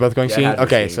have. You guys are both going Yeah, I skiing? have to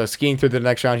Okay, skiing. so skiing through the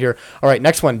next round here. All right,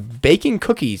 next one. Baking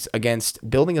cookies against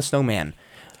building a snowman.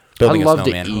 Building I love a to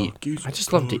snowman. eat. I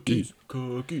just love to eat.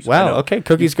 Cookies. Wow, I know. okay,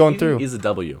 cookies going through. Is a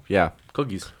W. Yeah.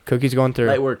 Cookies. Cookies going through.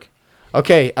 Light work.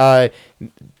 Okay,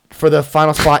 for the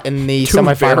final spot in the Two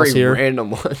semifinals very here.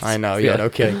 random ones. I know, yeah, no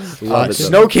kidding. Love it, though.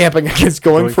 Snow camping against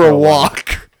going for a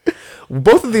walk.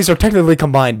 Both of these are technically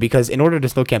combined because in order to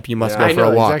snow camp, you must Yeah. go I for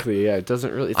know a walk. exactly. Yeah, it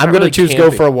doesn't really. It's I'm not gonna really choose go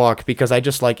camping. for a walk because I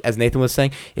just like, as Nathan was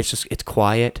saying, it's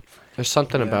quiet. There's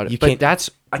something about it. You But can't- that's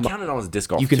I counted on as disc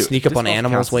golf. You can too. sneak up Disc on golf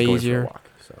animals counts as way going for a easier. walk,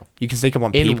 so. You can sneak up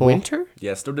on in people. winter.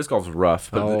 Yeah, snow disc golf is rough,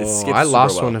 but it skips I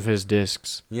lost super well. one of his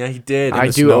discs. Yeah, he did. I In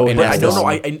the do snow. own But I Estes.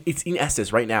 don't know. It's in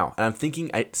Estes right now, and I'm thinking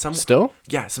some Still?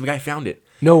 Yeah, some guy found it.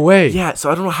 No way. Yeah, so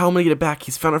I don't know how I'm gonna get it back.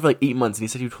 He's found it for like 8 months, and he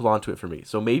said he would hold on to it for me.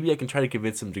 So maybe I can try to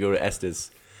convince him to go to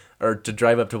Estes, or to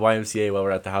drive up to YMCA while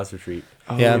we're at the house retreat.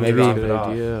 Oh, Yeah, maybe. Good Drop it off.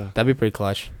 idea. That'd be pretty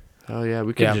clutch. Oh yeah,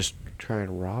 we could Yeah. just try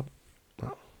and rob.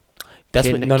 That's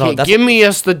Can- what, no. can- That's give me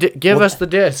us the give us the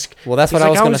disc. well. That's He's what I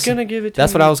like, was I gonna was say. gonna give it to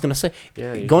That's you. what I was gonna say.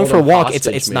 Yeah, you Going hold for a him walk,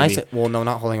 hostage, it's nice. maybe. Well, no,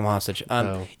 not holding him hostage.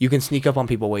 Oh. You can sneak up on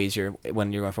people way easier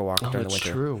when you're going for a walk Oh, during the that's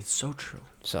winter. true. It's so true.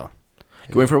 So.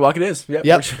 Going for a walk, it is. Yep.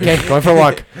 Okay. Going for a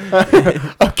walk.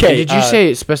 Okay. Did you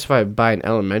say specify by an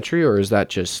elementary, or is that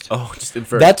just? Oh, just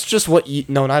infer. That's just what you.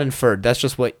 No, not inferred. That's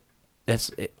just what.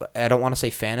 I don't want to say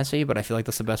fantasy, but I feel like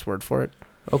that's the best word for it.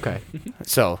 Okay,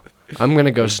 So. I'm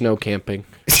gonna go snow camping.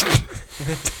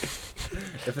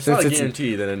 If it's not a it's-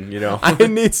 guarantee, then you know. I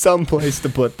need some place to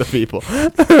put the people.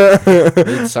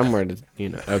 Need somewhere to,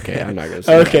 Okay, I'm not gonna.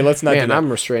 Say Okay, that. let's not do Man, that. I'm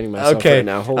restraining myself Okay. right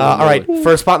now. Holy all right. moly.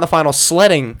 First spot in the final: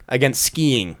 sledding against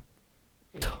skiing.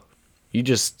 You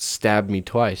just stabbed me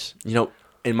twice.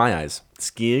 In my eyes,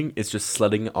 skiing is just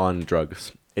sledding on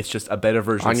drugs. It's just a better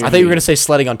version. On of your I thought you were skiing. gonna say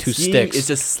sledding on two Skiing sticks. is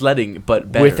just sledding,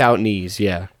 but better. Without knees,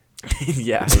 yeah.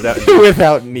 yeah. Without,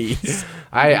 without knees.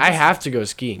 I have to go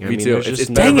skiing. I Me mean, too. there's It's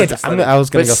just better Dang no- it! versus sledding. I was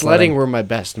gonna But go sledding were my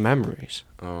best memories.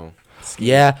 oh.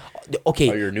 Yeah. Okay.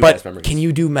 Oh, your new but best memories. can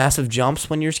you do massive jumps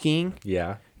when you're skiing?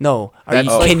 Yeah. No. That's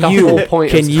you, like can the you? whole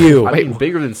point Can of- you? I mean,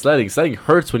 bigger than sledding. Sledding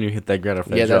hurts when you hit that ground off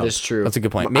that Yeah, jump. that is true. That's a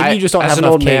good point. I- Maybe you just don't as have an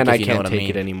enough old man, cake, I if you know can't what I take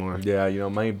it mean. anymore. Yeah,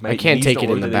 my I can't knees take don't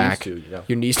it in work the like they back. used to,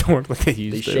 Your knees don't work like they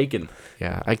used They to. shaking.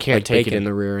 Yeah, I can't Like take it bacon. in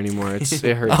the rear anymore. It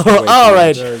hurts. Oh, way all too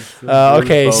right. much.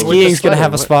 Okay, With the skiing's gonna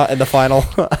have a sledding, spot in the final.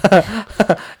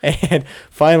 And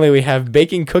finally, we have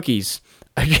baking cookies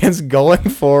against going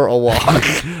for a walk.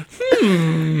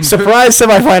 Surprise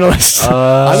semifinalists.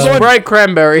 I'm going Sprite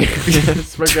cranberry.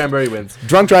 Sprite cranberry wins.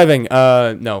 drunk driving.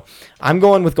 No, I'm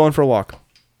going with going for a walk.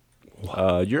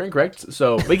 You're incorrect.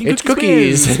 So baking It's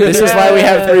cookies. cookies. wins. This is why we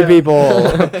have 3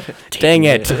 people. Dang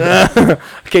it.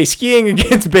 Okay, skiing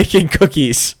against baking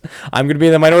cookies. I'm going to be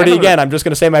in the minority I don't again. I'm just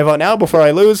going to say my vote now before I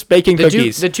lose. Baking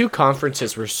cookies. The two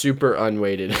conferences were super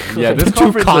unweighted. Yeah, this The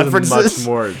two conference is conferences? much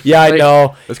more. Yeah, I like-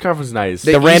 know. This conference is nice.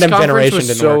 The East random Conference generation was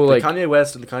didn't so, work. The Kanye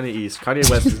West and the Kanye East. Kanye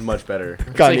West is much better.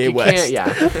 like Kanye you West. can't-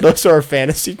 yeah. Those are our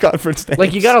fantasy conference names.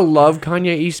 Like you gotta love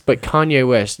Kanye East, but Kanye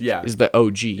West Yeah. is the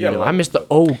OG. You Yeah, know, well- I miss the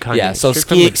old Kanye. Yeah, so Here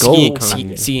comes the gold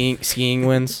Kanye. skiing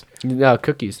wins. No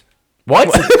cookies. What?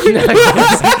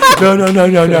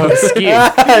 No.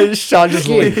 Skiing. Sean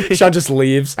just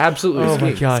leaves. Absolutely. Oh my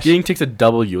skiing. gosh. Skiing takes a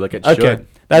W like it Okay, should.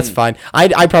 That's fine.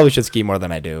 I probably should ski more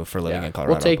than I do for living in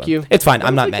Colorado. We'll take you. It's fine.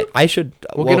 I'm not mad. I should.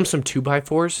 We'll get him some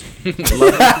 2x4s.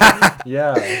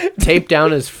 Yeah. Tape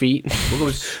down his feet. We'll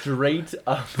go straight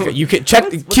up. You can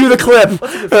cue the clip.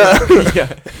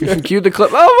 Cue the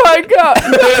clip. Oh my god!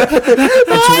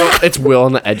 it's Will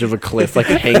on the edge of a cliff, like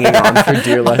hanging on for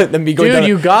dear life. Then me going Dude, down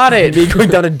you got it. Me going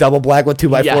down a double black with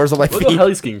 2x4s on my We'll go feet.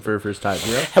 heli skiing for the first time,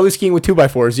 you know? Heli skiing with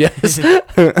 2x4s. Yes.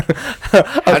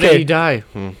 How did he die?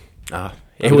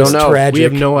 It was don't know. tragic. We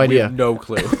have no idea. No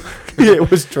clue. It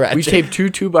was tragic. We taped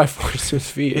 2x4s to his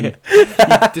feet. He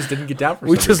just didn't get down for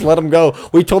We some just reason. let him go.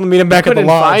 We told him to meet him back at the Couldn't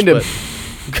lodge. find him. but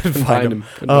Couldn't find him.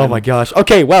 Couldn't Oh find my him. gosh.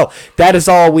 Okay, well, that is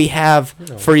all we have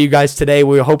for you guys today.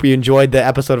 We hope you enjoyed the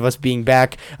episode of us being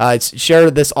back.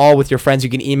 Share this all with your friends. You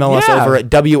can email us over at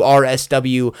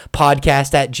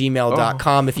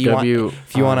wrswpodcast@gmail.com if you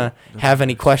want to have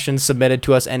any questions submitted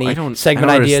to us, any segment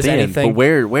ideas, anything.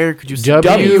 But where could you send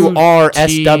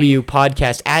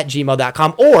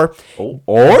wrswpodcast@gmail.com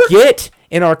or get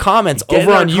in our comments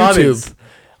over on YouTube.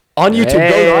 On YouTube,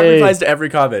 Sean replies to every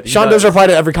comment. Sean does reply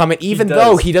to every comment, even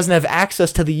though he doesn't have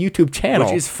access to the YouTube channel.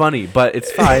 Which is funny, but it's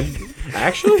fine.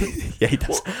 Actually? Yeah, he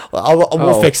does. Well,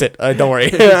 we'll fix it. Don't worry.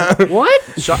 What?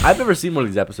 Sean, I've never seen one of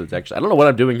these episodes, actually. I don't know what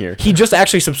I'm doing here. He just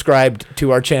actually subscribed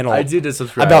to our channel. I did just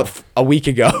subscribe. About a week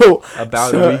ago.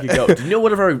 About a week ago. Do you know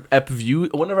one of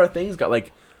our things got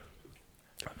like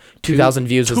 2,000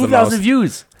 views is the most. 2,000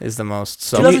 views. Is the most.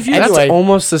 So 2,000 views. That's anyway,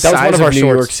 almost the that was size one of of our New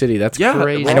shorts. York City. That's Yeah,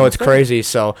 crazy. I know it's crazy.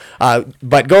 So,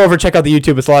 but go over, check out the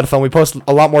YouTube. It's a lot of fun. We post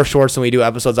a lot more shorts than we do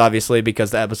episodes, obviously, because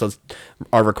the episodes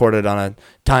are recorded on a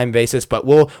time basis. But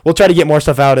we'll try to get more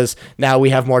stuff out as now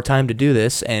we have more time to do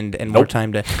this and more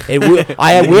time to. We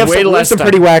have some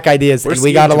pretty whack ideas. And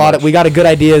we got a lot of good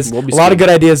ideas. A lot of good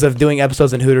ideas of doing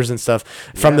episodes and Hooters and stuff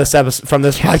from this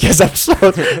podcast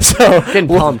episode. So Getting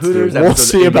pumped, dude. we'll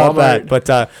see about that. But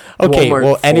okay, Walmart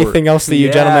well, anything else that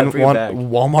you gentlemen bring it want? back.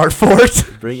 Walmart for it.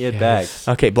 Bring it back.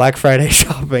 Okay, Black Friday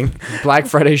shopping. Black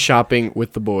Friday shopping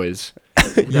with the boys.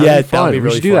 Yeah, fun. that'd be We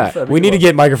really should do fun. that. We need to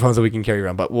get microphones that we can carry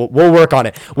around, but we'll work on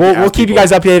it. We'll keep you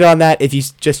guys updated on that. If you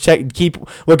just keep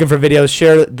looking for videos,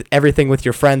 share everything with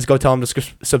your friends. Go tell them to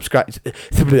subscribe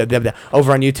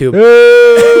over on YouTube.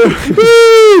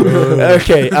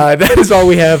 Okay, that is all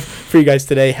we have for you guys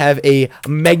today. Have a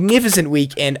magnificent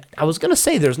week, and I was gonna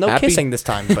say there's no kissing this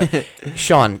time, but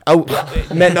Sean,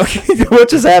 man, no, what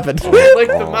just happened? Lick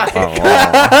the mic.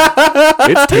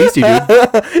 It's tasty, dude.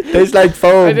 Tastes like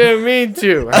foam. I didn't mean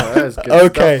to. Oh, that was good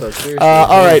Okay. stuff, though. Seriously.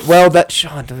 All right. Well,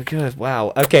 Sean, good.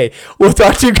 Wow. Okay. We'll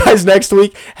talk to you guys next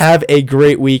week. Have a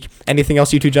great week. Anything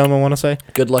else you two gentlemen want to say?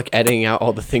 Good luck editing out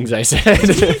all the things I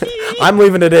said. I'm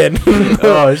leaving it in.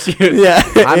 Oh, shoot. Yeah.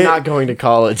 I'm not going to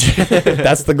college.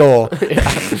 That's the goal.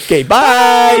 Okay.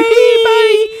 Bye.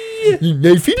 Bye.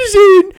 Auf Wiedersehen.